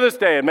 Lord, thank you for this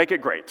day and make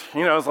it great.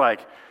 You know, it's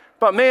like,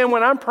 but man,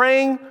 when I'm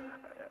praying,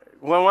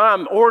 when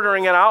I'm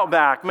ordering at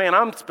Outback, man,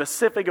 I'm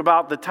specific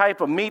about the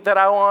type of meat that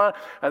I want,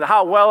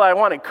 how well I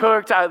want it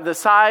cooked, the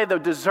side, the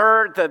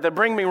dessert, that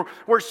bring me.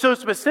 We're so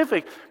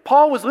specific.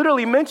 Paul was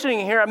literally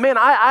mentioning here, man,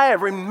 I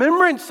have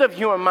remembrance of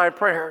you in my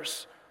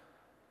prayers.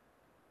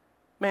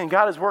 Man,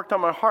 God has worked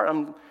on my heart.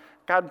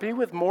 God, be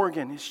with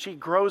Morgan as she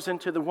grows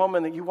into the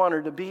woman that you want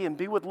her to be, and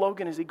be with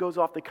Logan as he goes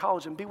off to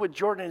college, and be with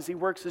Jordan as he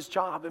works his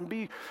job, and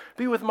be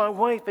with my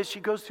wife as she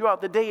goes throughout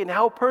the day, and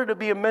help her to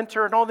be a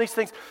mentor and all these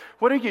things.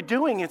 What are you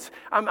doing?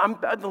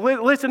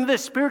 Listen to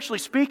this, spiritually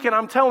speaking,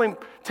 I'm telling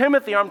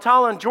Timothy, I'm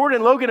telling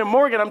Jordan, Logan, and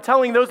Morgan, I'm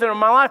telling those that are in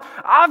my life,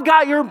 I've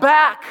got your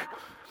back.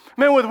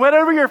 Man, with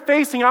whatever you're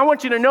facing, I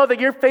want you to know that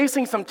you're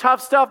facing some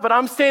tough stuff, but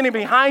I'm standing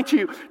behind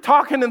you,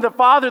 talking to the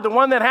Father, the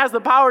one that has the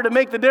power to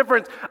make the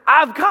difference.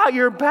 I've got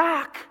your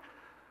back.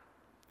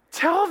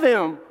 Tell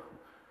them.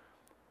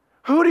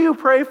 Who do you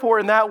pray for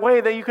in that way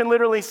that you can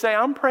literally say,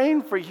 I'm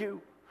praying for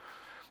you?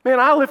 Man,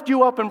 I lift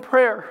you up in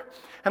prayer.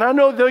 And I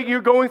know that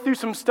you're going through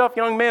some stuff,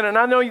 young man, and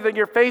I know that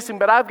you're facing,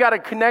 but I've got a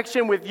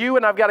connection with you,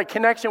 and I've got a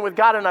connection with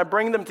God, and I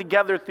bring them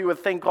together through a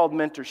thing called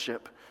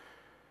mentorship.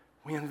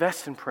 We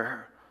invest in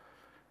prayer.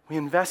 We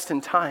invest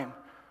in time.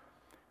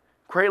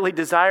 Greatly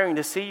desiring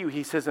to see you,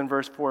 he says in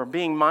verse 4,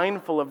 being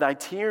mindful of thy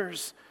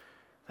tears,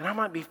 that I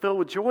might be filled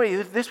with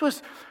joy. This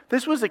was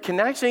a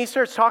connection. He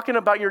starts talking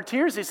about your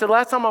tears. He said,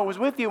 last time I was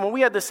with you, when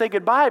we had to say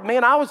goodbye,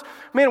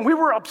 we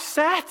were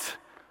upset.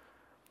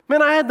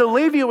 Man, I had to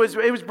leave you.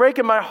 It was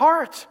breaking my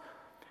heart.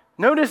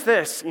 Notice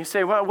this. You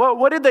say, well,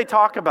 what did they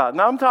talk about?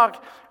 Now I'm talking,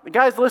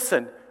 guys,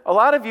 listen. A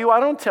lot of you, I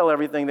don't tell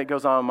everything that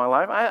goes on in my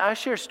life. I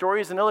share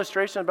stories and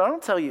illustrations, but I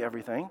don't tell you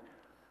everything.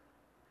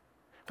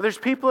 But there's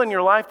people in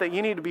your life that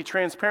you need to be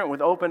transparent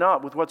with, open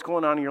up with what's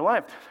going on in your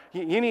life.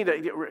 You need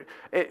to.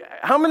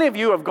 How many of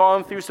you have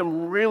gone through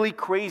some really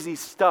crazy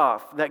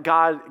stuff that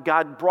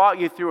God brought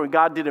you through and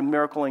God did a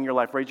miracle in your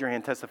life? Raise your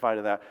hand, testify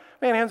to that.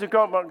 Man, hands are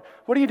going.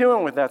 What are you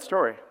doing with that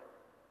story?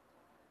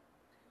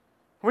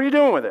 What are you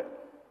doing with it?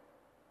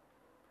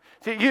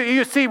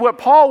 You see what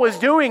Paul was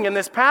doing in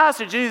this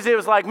passage is it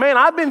was like, man,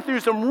 I've been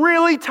through some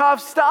really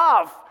tough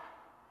stuff.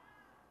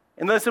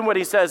 And listen what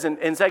he says in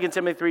 2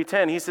 Timothy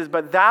 3:10. He says,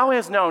 but thou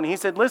hast known. He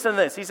said, listen to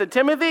this. He said,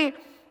 Timothy,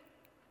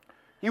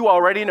 you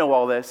already know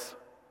all this.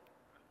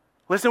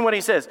 Listen what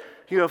he says.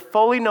 You have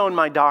fully known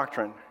my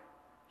doctrine.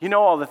 You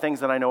know all the things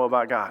that I know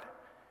about God.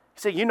 He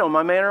said, you know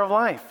my manner of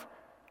life.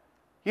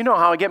 You know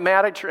how I get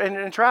mad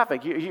in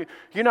traffic. You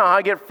know how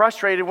I get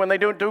frustrated when they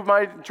don't do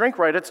my drink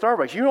right at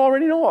Starbucks. You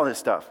already know all this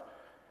stuff.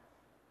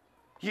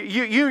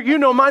 You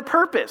know my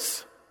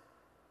purpose.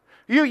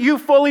 You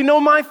fully know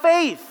my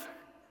faith.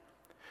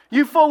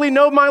 You fully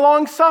know my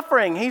long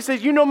suffering. He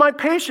says, you know my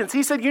patience.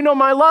 He said, you know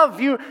my love.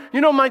 You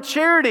know my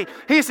charity.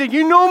 He said,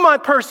 you know my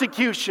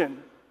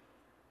persecution.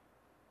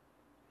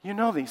 You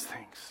know these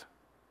things.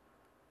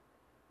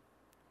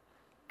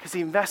 Because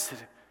he invested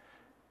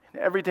in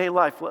everyday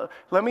life.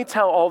 Let me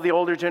tell all the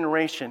older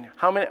generation,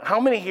 how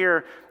many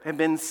here have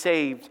been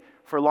saved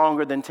for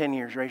longer than 10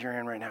 years? Raise your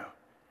hand right now.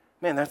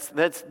 Man, that's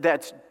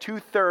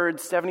 2/3,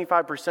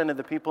 75% of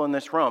the people in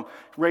this room.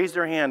 Raise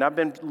their hand. I've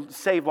been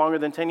saved longer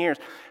than 10 years.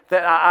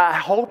 I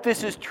hope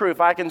this is true, if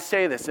I can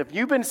say this. If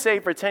you've been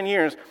saved for 10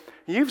 years,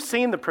 you've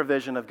seen the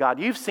provision of God.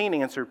 You've seen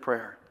answered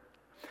prayer.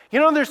 You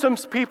know, there's some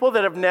people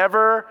that have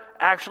never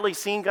actually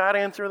seen God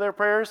answer their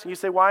prayers. You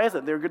say, why is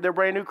it? They're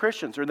brand new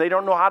Christians, or they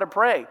don't know how to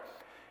pray.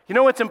 You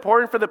know what's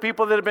important for the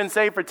people that have been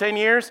saved for 10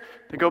 years?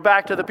 To go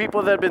back to the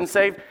people that have been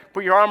saved,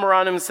 put your arm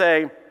around them and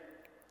say,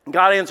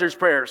 God answers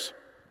prayers.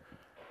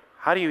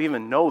 How do you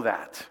even know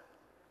that?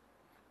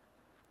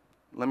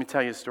 Let me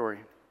tell you a story.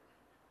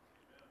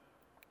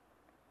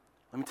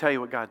 Let me tell you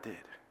what God did.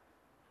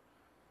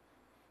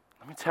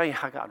 Let me tell you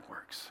how God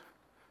works.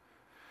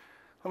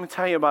 Let me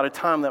tell you about a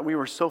time that we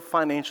were so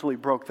financially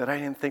broke that I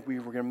didn't think we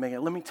were going to make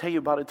it. Let me tell you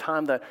about a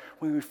time that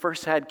when we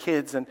first had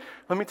kids, and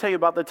let me tell you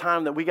about the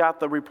time that we got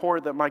the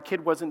report that my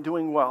kid wasn't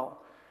doing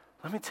well.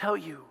 Let me tell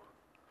you.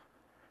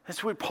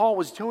 That's what Paul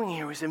was doing here.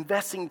 He was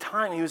investing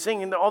time. He was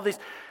saying all this.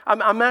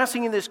 I'm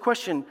asking you this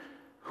question.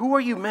 Who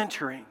are you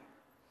mentoring?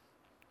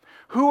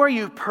 Who are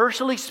you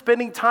personally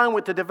spending time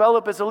with to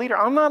develop as a leader?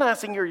 I'm not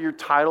asking you your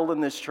title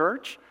in this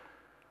church.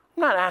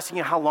 I'm not asking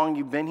you how long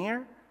you've been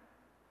here.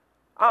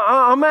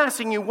 I'm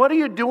asking you, what are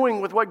you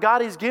doing with what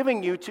God is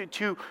giving you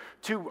to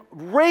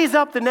raise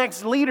up the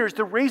next leaders,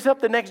 to raise up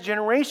the next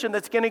generation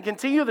that's going to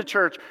continue the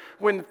church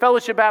when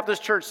Fellowship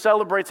Baptist Church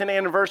celebrates an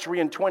anniversary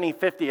in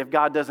 2050 if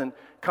God doesn't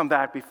come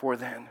back before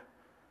then?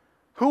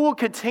 Who will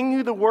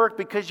continue the work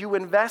because you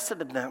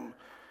invested in them?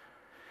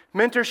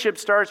 Mentorship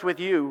starts with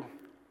you.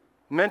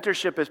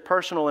 Mentorship is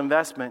personal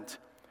investment,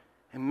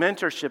 and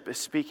mentorship is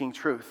speaking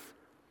truth.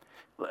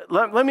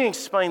 Let me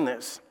explain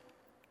this.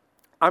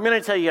 I'm going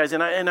to tell you guys,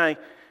 and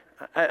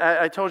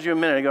I told you a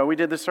minute ago, we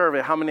did the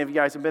survey, how many of you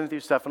guys have been through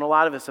stuff, and a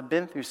lot of us have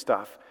been through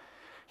stuff.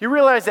 You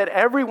realize that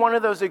every one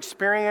of those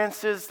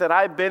experiences that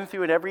I've been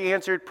through, and every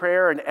answered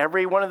prayer, and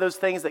every one of those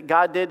things that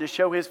God did to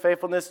show His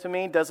faithfulness to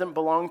me doesn't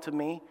belong to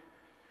me.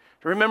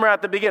 Remember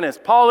at the beginning,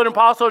 Paul, an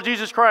apostle of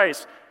Jesus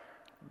Christ,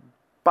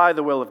 by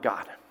the will of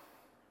God.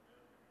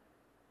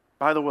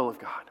 By the will of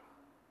God.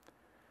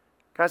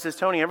 God says,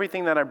 Tony,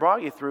 everything that I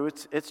brought you through,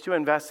 it's to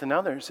invest in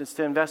others. It's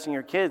to invest in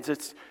your kids.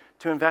 It's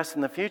to invest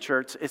in the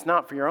future. It's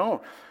not for your own.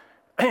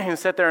 And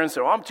sit there and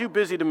say, I'm too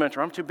busy to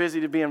mentor. I'm too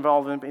busy to be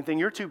involved in anything.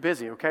 You're too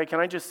busy, okay? Can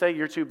I just say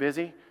you're too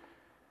busy?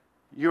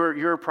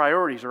 Your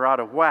priorities are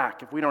out of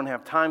whack if we don't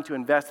have time to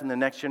invest in the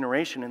next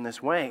generation in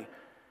this way.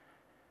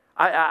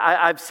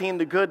 I've seen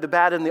the good, the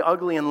bad, and the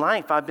ugly in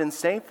life. I've been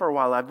saved for a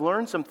while. I've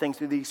learned some things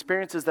through the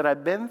experiences that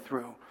I've been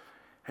through.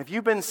 If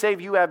you've been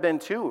saved, you have been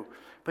too.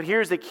 But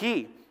here's the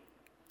key.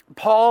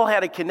 Paul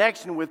had a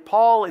connection with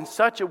Paul in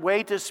such a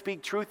way to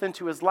speak truth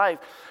into his life.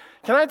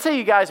 Can I tell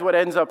you guys what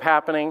ends up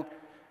happening?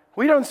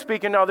 We don't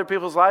speak into other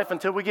people's life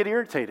until we get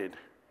irritated.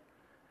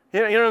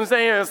 You know what I'm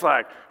saying? It's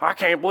like, I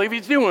can't believe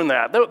he's doing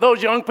that.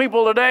 Those young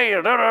people today,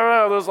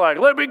 it's like,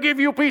 let me give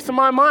you a piece of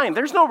my mind.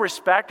 There's no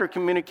respect or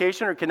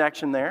communication or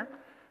connection there.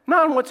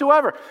 None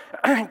whatsoever.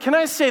 Can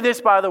I say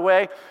this, by the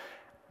way?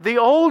 The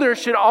older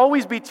should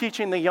always be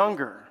teaching the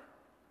younger.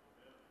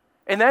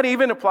 And that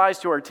even applies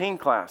to our teen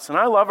class. And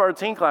I love our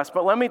teen class,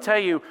 but let me tell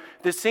you,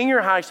 the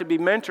senior high should be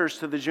mentors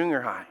to the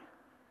junior high.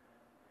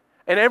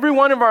 And every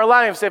one of our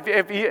lives,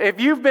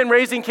 if you've been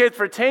raising kids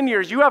for 10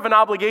 years, you have an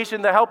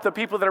obligation to help the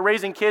people that are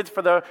raising kids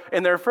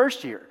in their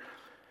first year.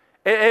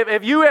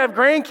 If you have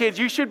grandkids,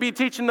 you should be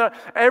teaching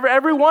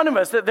every one of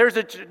us that there's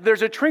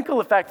a trickle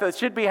effect that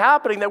should be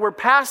happening, that we're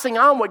passing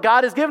on what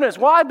God has given us.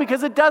 Why?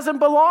 Because it doesn't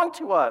belong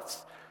to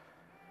us.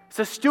 It's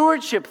a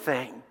stewardship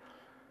thing.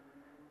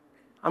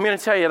 I'm going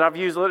to tell you, and I've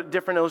used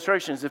different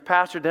illustrations. If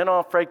Pastor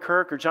Denhoff, Fred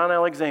Kirk, or John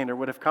Alexander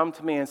would have come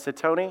to me and said,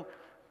 Tony,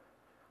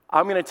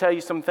 I'm going to tell you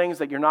some things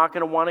that you're not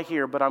going to want to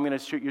hear, but I'm going to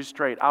shoot you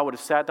straight. I would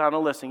have sat down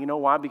and listened. You know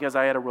why? Because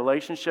I had a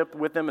relationship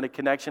with them and a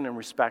connection and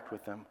respect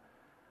with them.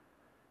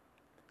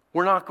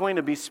 We're not going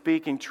to be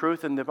speaking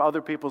truth into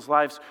other people's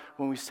lives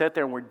when we sit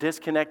there and we're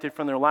disconnected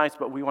from their lives,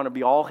 but we want to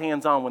be all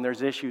hands-on when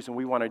there's issues and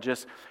we want to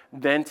just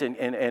vent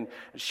and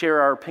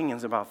share our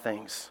opinions about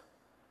things.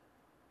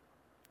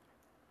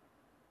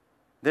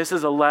 This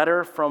is a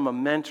letter from a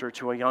mentor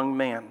to a young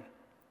man.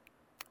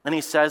 And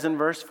he says in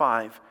verse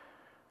 5,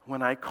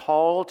 when I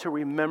call to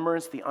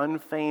remembrance the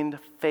unfeigned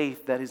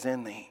faith that is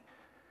in thee.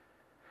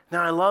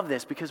 Now I love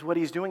this because what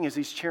he's doing is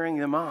he's cheering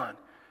them on.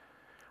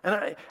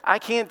 And I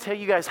can't tell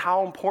you guys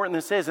how important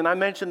this is. And I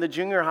mentioned the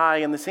junior high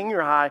and the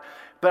senior high,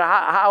 but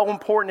how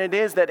important it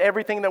is that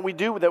everything that we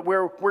do, that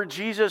we're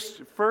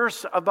Jesus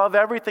first above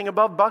everything,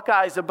 above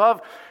Buckeyes,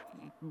 above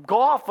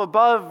golf,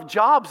 above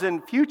jobs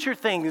and future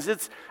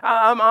things.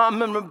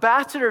 I'm an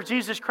ambassador of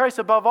Jesus Christ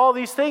above all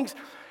these things.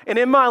 And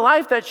in my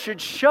life, that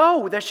should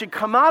show, that should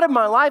come out of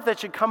my life, that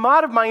should come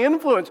out of my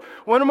influence.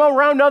 When I'm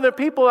around other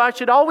people, I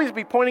should always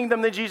be pointing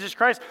them to Jesus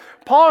Christ.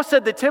 Paul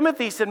said to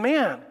Timothy, he said,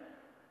 man,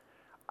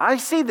 I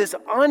see this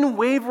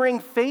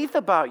unwavering faith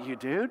about you,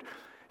 dude.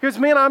 He goes,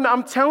 man,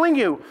 I'm telling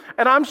you,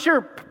 and I'm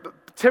sure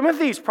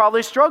Timothy's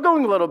probably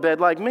struggling a little bit,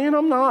 like, man,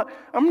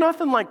 I'm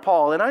nothing like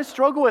Paul, and I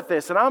struggle with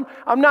this, and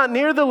I'm not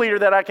near the leader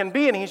that I can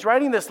be. And he's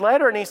writing this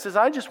letter, and he says,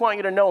 I just want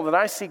you to know that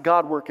I see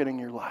God working in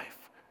your life.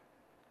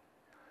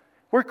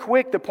 We're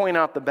quick to point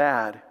out the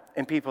bad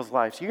in people's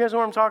lives. You guys know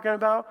what I'm talking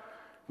about?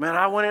 Man,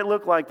 I want it to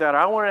look like that.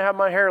 I want to have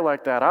my hair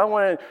like that.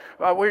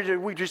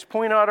 We just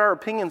point out our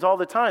opinions all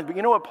the time. But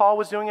you know what Paul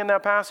was doing in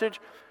that passage?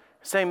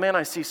 Saying, man,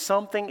 I see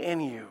something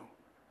in you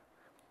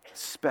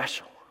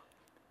special.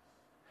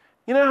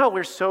 You know how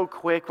we're so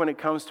quick when it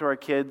comes to our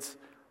kids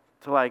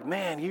to like,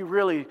 man, you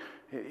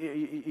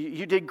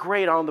did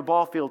great on the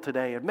ball field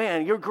today. And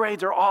man, your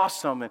grades are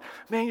awesome. And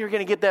man, you're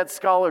going to get that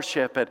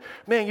scholarship. And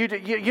man,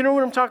 you know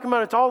what I'm talking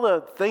about? It's all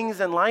the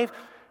things in life.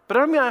 But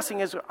I'm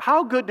asking is,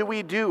 how good do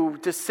we do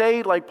to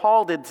say, like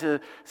Paul did,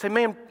 to say,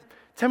 man,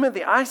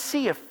 Timothy, I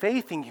see a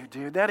faith in you,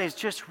 dude. That is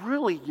just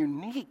really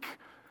unique.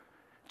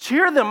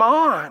 Cheer them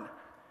on.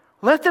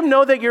 Let them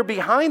know that you're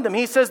behind them.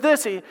 He says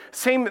this, the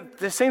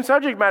same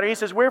subject matter. He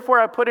says, wherefore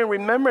I put in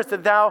remembrance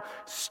that thou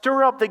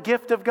stir up the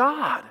gift of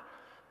God.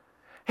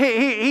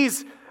 He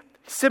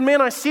said,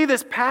 man, I see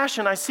this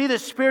passion. I see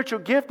this spiritual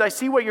gift. I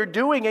see what you're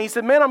doing. And he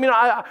said, man,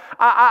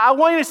 I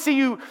want to see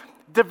you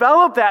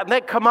develop that and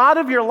that come out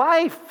of your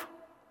life.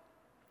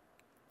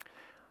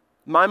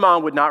 My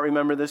mom would not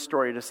remember this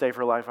story to save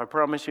her life. I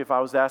promise you, if I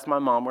was to ask my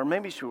mom, or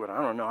maybe she would,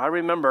 I don't know. I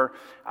remember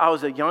I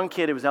was a young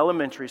kid. It was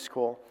elementary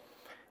school.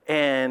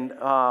 And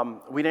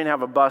we didn't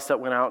have a bus that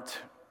went out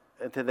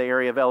to the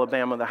area of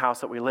Alabama, the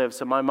house that we lived.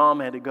 So my mom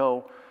had to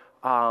go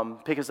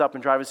pick us up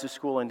and drive us to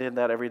school, and did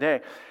that every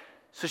day.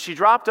 So she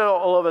dropped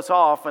all of us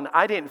off, and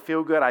I didn't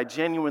feel good. I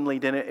genuinely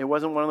didn't. It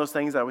wasn't one of those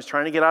things I was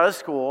trying to get out of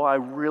school. I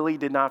really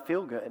did not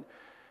feel good.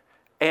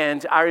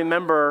 And I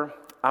remember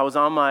I was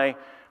on my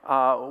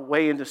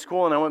way into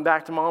school, and I went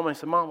back to Mom, and I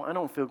said, Mom, I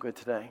don't feel good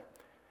today.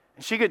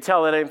 And she could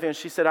tell that I didn't feel.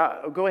 She said,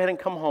 go ahead and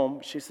come home.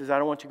 She says, I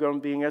don't want you going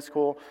being at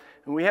school.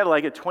 And we had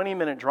like a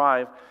 20-minute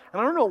drive.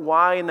 And I don't know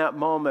why in that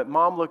moment,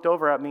 Mom looked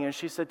over at me and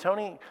she said,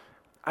 Tony,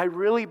 I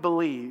really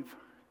believe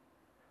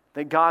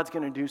that God's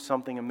going to do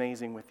something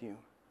amazing with you.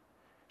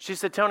 She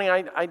said, Tony,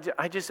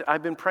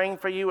 I've been praying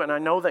for you, and I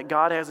know that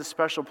God has a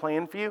special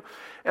plan for you.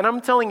 And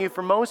I'm telling you,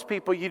 for most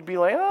people, you'd be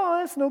like, oh,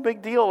 that's no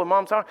big deal. And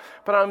Mom's talking.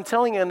 But I'm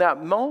telling you, in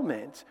that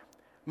moment,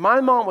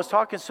 my mom was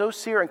talking so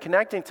serious and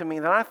connecting to me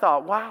that I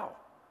thought, wow.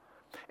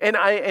 And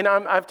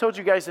I've told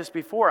you guys this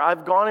before.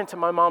 I've gone into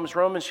my mom's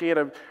room, and she had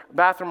a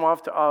bathroom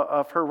off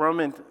of her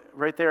room, and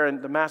right there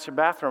in the master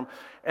bathroom.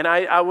 And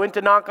I went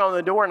to knock on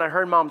the door, and I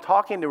heard Mom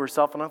talking to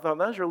herself, and I thought,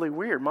 that's really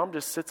weird. Mom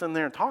just sits in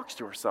there and talks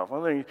to herself.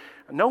 I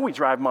know we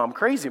drive Mom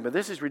crazy, but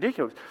this is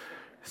ridiculous.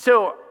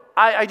 So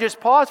I just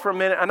paused for a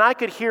minute, and I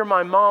could hear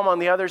my mom on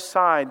the other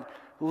side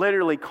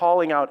literally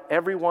calling out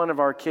every one of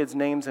our kids'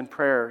 names and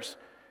prayers.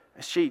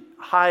 She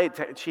had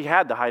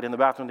to hide in the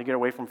bathroom to get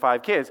away from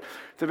 5 kids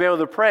to be able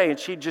to pray, and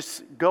she'd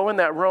just go in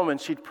that room and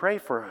she'd pray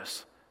for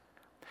us.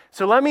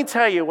 So let me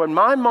tell you, when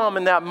my mom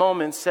in that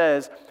moment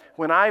says,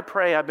 when I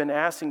pray, I've been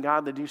asking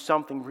God to do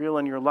something real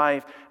in your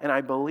life, and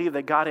I believe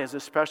that God has a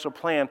special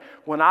plan.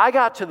 When I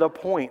got to the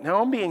point,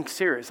 now I'm being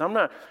serious, I'm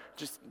not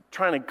just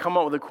trying to come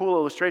up with a cool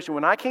illustration.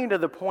 When I came to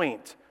the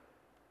point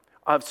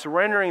of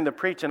surrendering the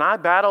preach, and I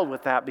battled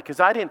with that because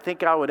I didn't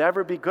think I would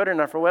ever be good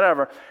enough or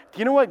whatever. Do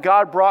you know what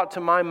God brought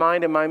to my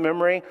mind and my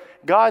memory?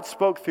 God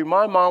spoke through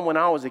my mom when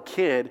I was a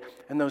kid,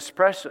 and those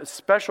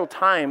special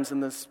times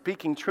and the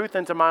speaking truth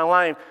into my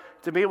life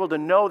to be able to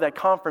know that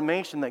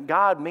confirmation that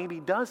God maybe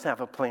does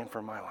have a plan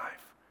for my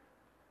life.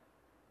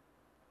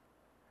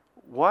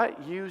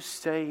 What you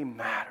say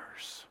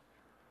matters.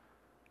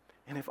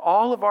 And if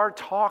all of our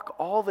talk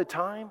all the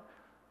time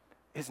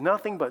is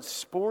nothing but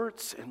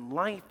sports and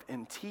life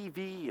and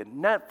TV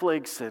and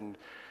Netflix and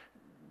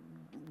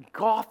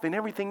golf and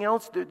everything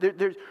else,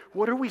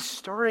 what are we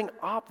stirring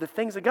up? The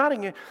things of God.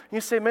 And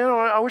you say, man,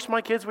 I wish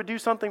my kids would do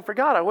something for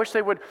God. I wish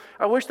they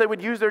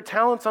would use their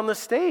talents on the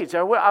stage.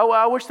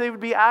 I wish they would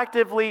be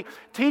actively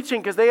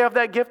teaching because they have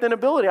that gift and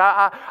ability.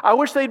 I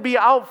wish they'd be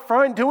out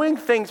front doing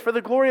things for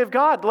the glory of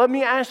God. Let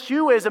me ask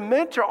you as a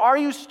mentor, are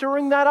you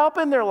stirring that up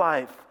in their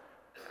life?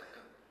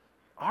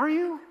 Are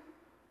you?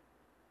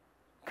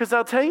 Because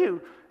I'll tell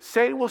you,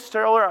 Satan will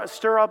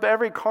stir up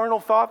every carnal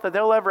thought that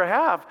they'll ever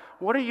have.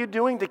 What are you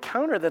doing to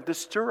counter that? To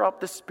stir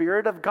up the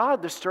Spirit of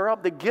God, to stir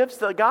up the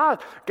gifts of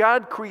God.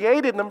 God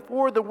created them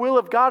for the will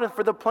of God and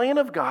for the plan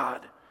of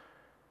God.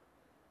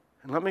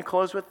 And let me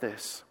close with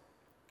this.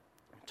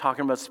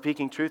 Talking about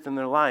speaking truth in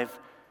their life,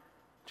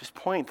 just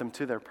point them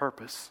to their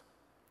purpose.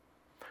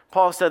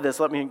 Paul said this.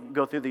 Let me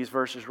go through these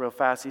verses real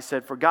fast. He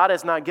said, for God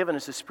has not given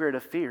us a spirit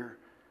of fear,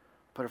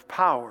 but of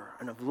power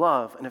and of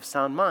love and of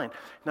sound mind.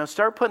 Now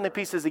start putting the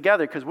pieces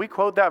together, because we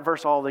quote that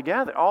verse all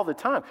the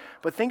time.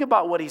 But think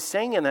about what he's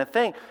saying in that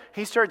thing.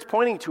 He starts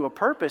pointing to a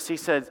purpose. He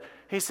says,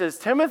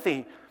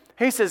 Timothy,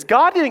 he says,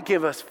 God didn't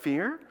give us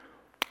fear.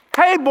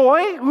 Hey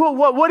boy,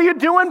 what are you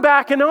doing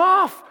backing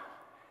off?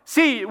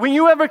 See, when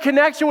you have a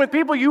connection with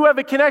people, you have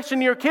a connection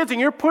to your kids,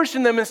 and you're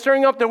pushing them and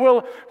stirring up the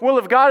will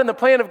of God and the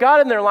plan of God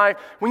in their life.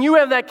 When you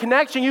have that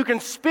connection, you can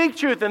speak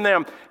truth in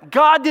them.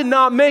 God did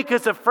not make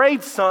us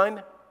afraid,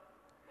 son.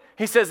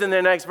 He says in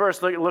the next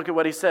verse, look at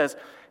what he says.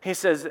 He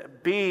says,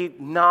 be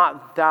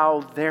not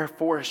thou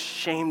therefore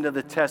ashamed of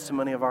the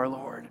testimony of our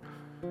Lord.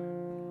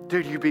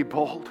 Dude, you be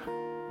bold.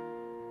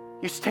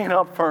 You stand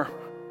up firm.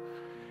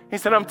 He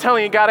said, I'm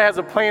telling you, God has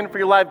a plan for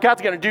your life.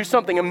 God's going to do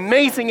something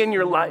amazing in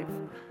your life.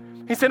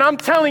 He said, I'm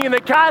telling you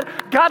that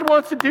God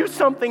wants to do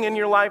something in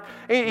your life.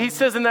 He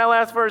says in that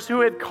last verse, who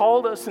had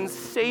called us and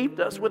saved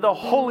us with a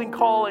holy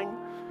calling,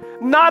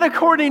 not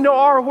according to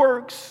our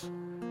works.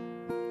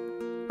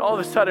 All of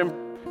a sudden,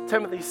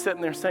 Timothy's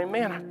sitting there saying,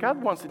 man,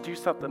 God wants to do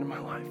something in my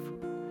life.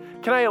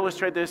 Can I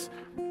illustrate this?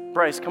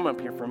 Bryce, come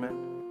up here for a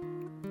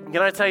minute.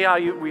 Can I tell you how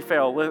we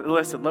fail?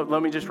 Listen,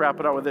 let me just wrap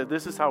it up with it.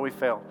 This is how we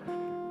fail.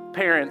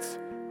 Parents,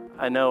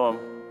 I know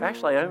them.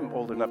 Actually, I am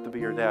old enough to be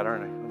your dad,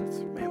 aren't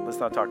I? Let's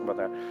not talk about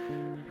that.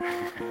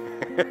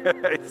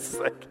 It's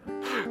like,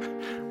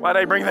 why'd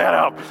I bring that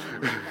up?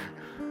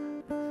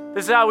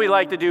 This is how we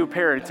like to do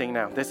parenting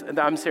now.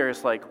 I'm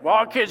serious. Like, well,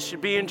 our kids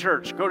should be in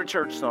church. Go to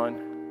church,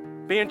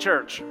 son. Be in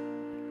church.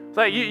 It's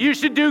like, you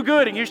should do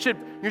good, and you should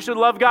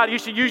love God. You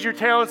should use your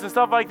talents and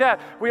stuff like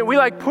that. We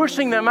like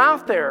pushing them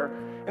out there.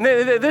 And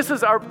this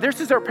is our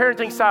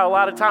parenting style. A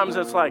lot of times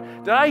it's like,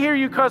 did I hear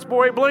you cuss,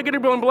 boy?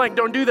 Blankety blank blank.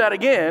 Don't do that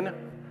again.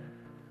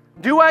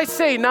 Do I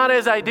say not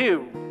as I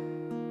do?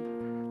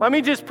 Let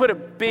me just put a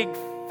big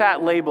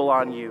fat label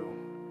on you.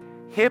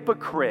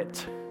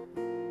 Hypocrite.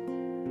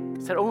 I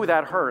said, oh,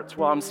 that hurts.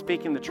 Well, I'm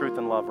speaking the truth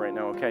in love right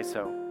now, okay?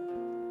 So,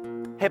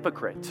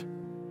 hypocrite.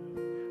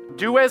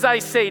 Do as I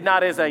say,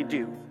 not as I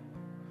do.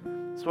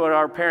 That's what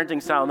our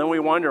parenting style. And then we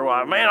wonder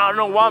why. Man, I don't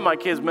know why my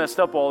kid's messed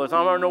up all the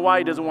time. I don't know why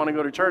he doesn't want to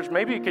go to church.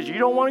 Maybe because you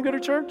don't want to go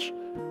to church?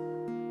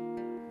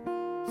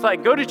 It's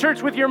like, go to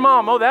church with your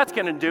mom. Oh, that's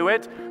going to do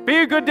it. Be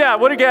a good dad.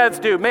 What do dads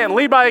do? Man,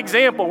 lead by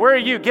example. Where are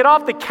you? Get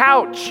off the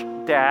couch,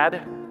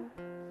 Dad.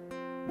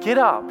 Get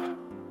up.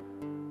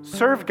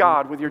 Serve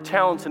God with your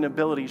talents and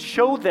abilities.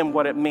 Show them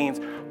what it means.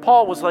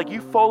 Paul was like,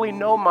 you fully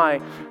know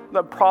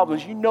the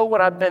problems. You know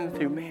what I've been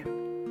through, man.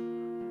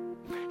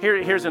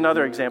 Here's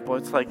another example.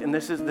 It's like, and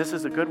this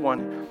is a good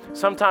one.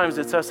 Sometimes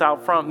it's us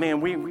out front.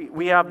 Man,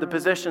 we have the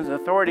positions and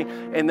authority,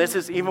 and this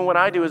is even what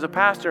I do as a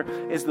pastor,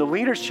 is the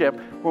leadership,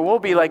 where we'll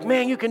be like,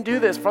 man, you can do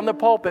this from the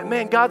pulpit.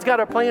 Man, God's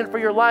got a plan for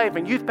your life.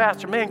 And youth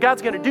pastor, man,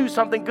 God's going to do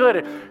something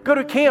good. Go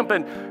to camp,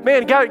 and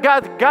man,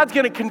 God's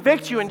going to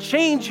convict you and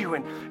change you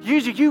and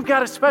use you. You've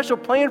got a special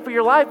plan for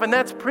your life, and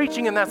that's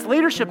preaching and that's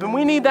leadership, and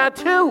we need that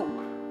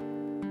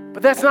too.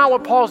 But that's not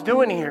what Paul's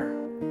doing here.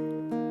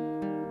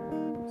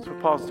 That's what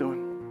Paul's doing.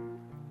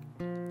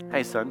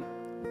 Hey, son,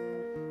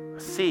 I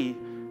see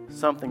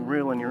something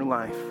real in your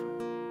life.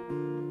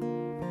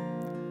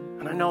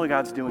 And I know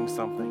God's doing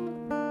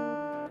something.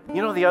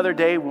 You know, the other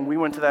day when we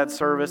went to that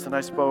service and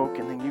I spoke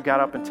and then you got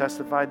up and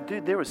testified,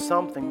 dude, there was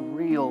something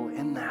real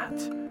in that.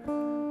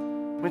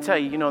 Let me tell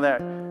you, you know that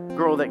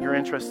girl that you're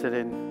interested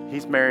in,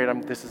 he's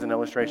married. This is an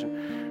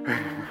illustration.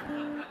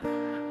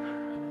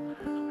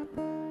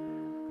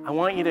 I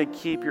want you to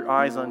keep your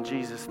eyes on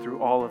Jesus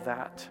through all of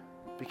that.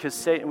 Because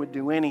Satan would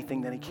do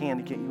anything that he can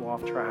to get you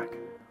off track.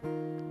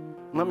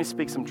 Let me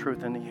speak some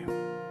truth into you.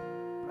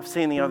 I've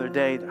seen the other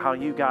day how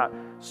you got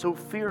so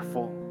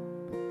fearful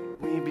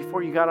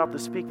before you got up to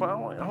speak.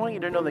 Well, I want you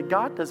to know that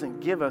God doesn't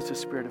give us a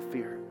spirit of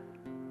fear,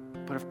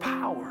 but of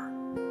power,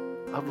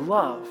 of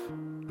love,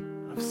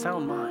 of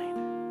sound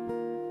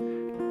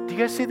mind. Do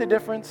you guys see the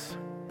difference?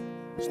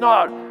 It's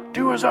not,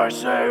 do as I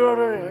say.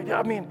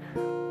 I mean,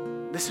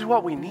 this is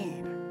what we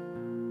need.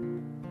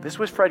 This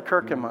was Fred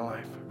Kirk in my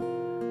life.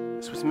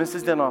 This was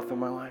Mrs. Denoff in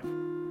my life.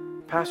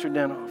 Pastor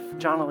Denoff,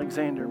 John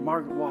Alexander,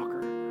 Margaret Walker.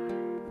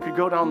 Could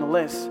go down the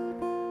list.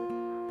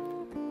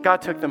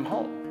 God took them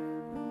home.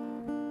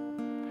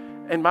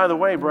 And by the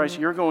way, Bryce,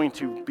 you're going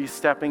to be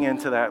stepping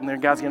into that, and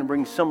then God's going to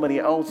bring somebody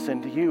else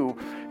into you,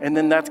 and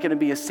then that's going to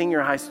be a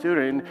senior high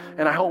student.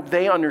 And I hope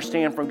they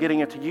understand from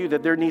getting it to you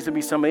that there needs to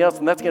be somebody else,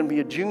 and that's going to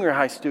be a junior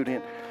high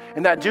student.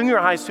 And that junior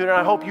high student,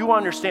 I hope you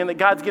understand that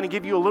God's going to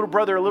give you a little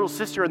brother, a little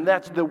sister, and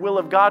that's the will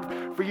of God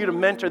for you to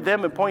mentor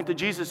them and point to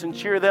Jesus and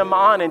cheer them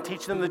on and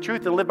teach them the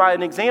truth and live by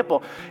an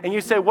example. And you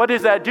say, what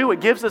does that do?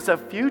 It gives us a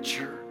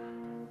future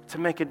to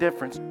make a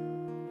difference.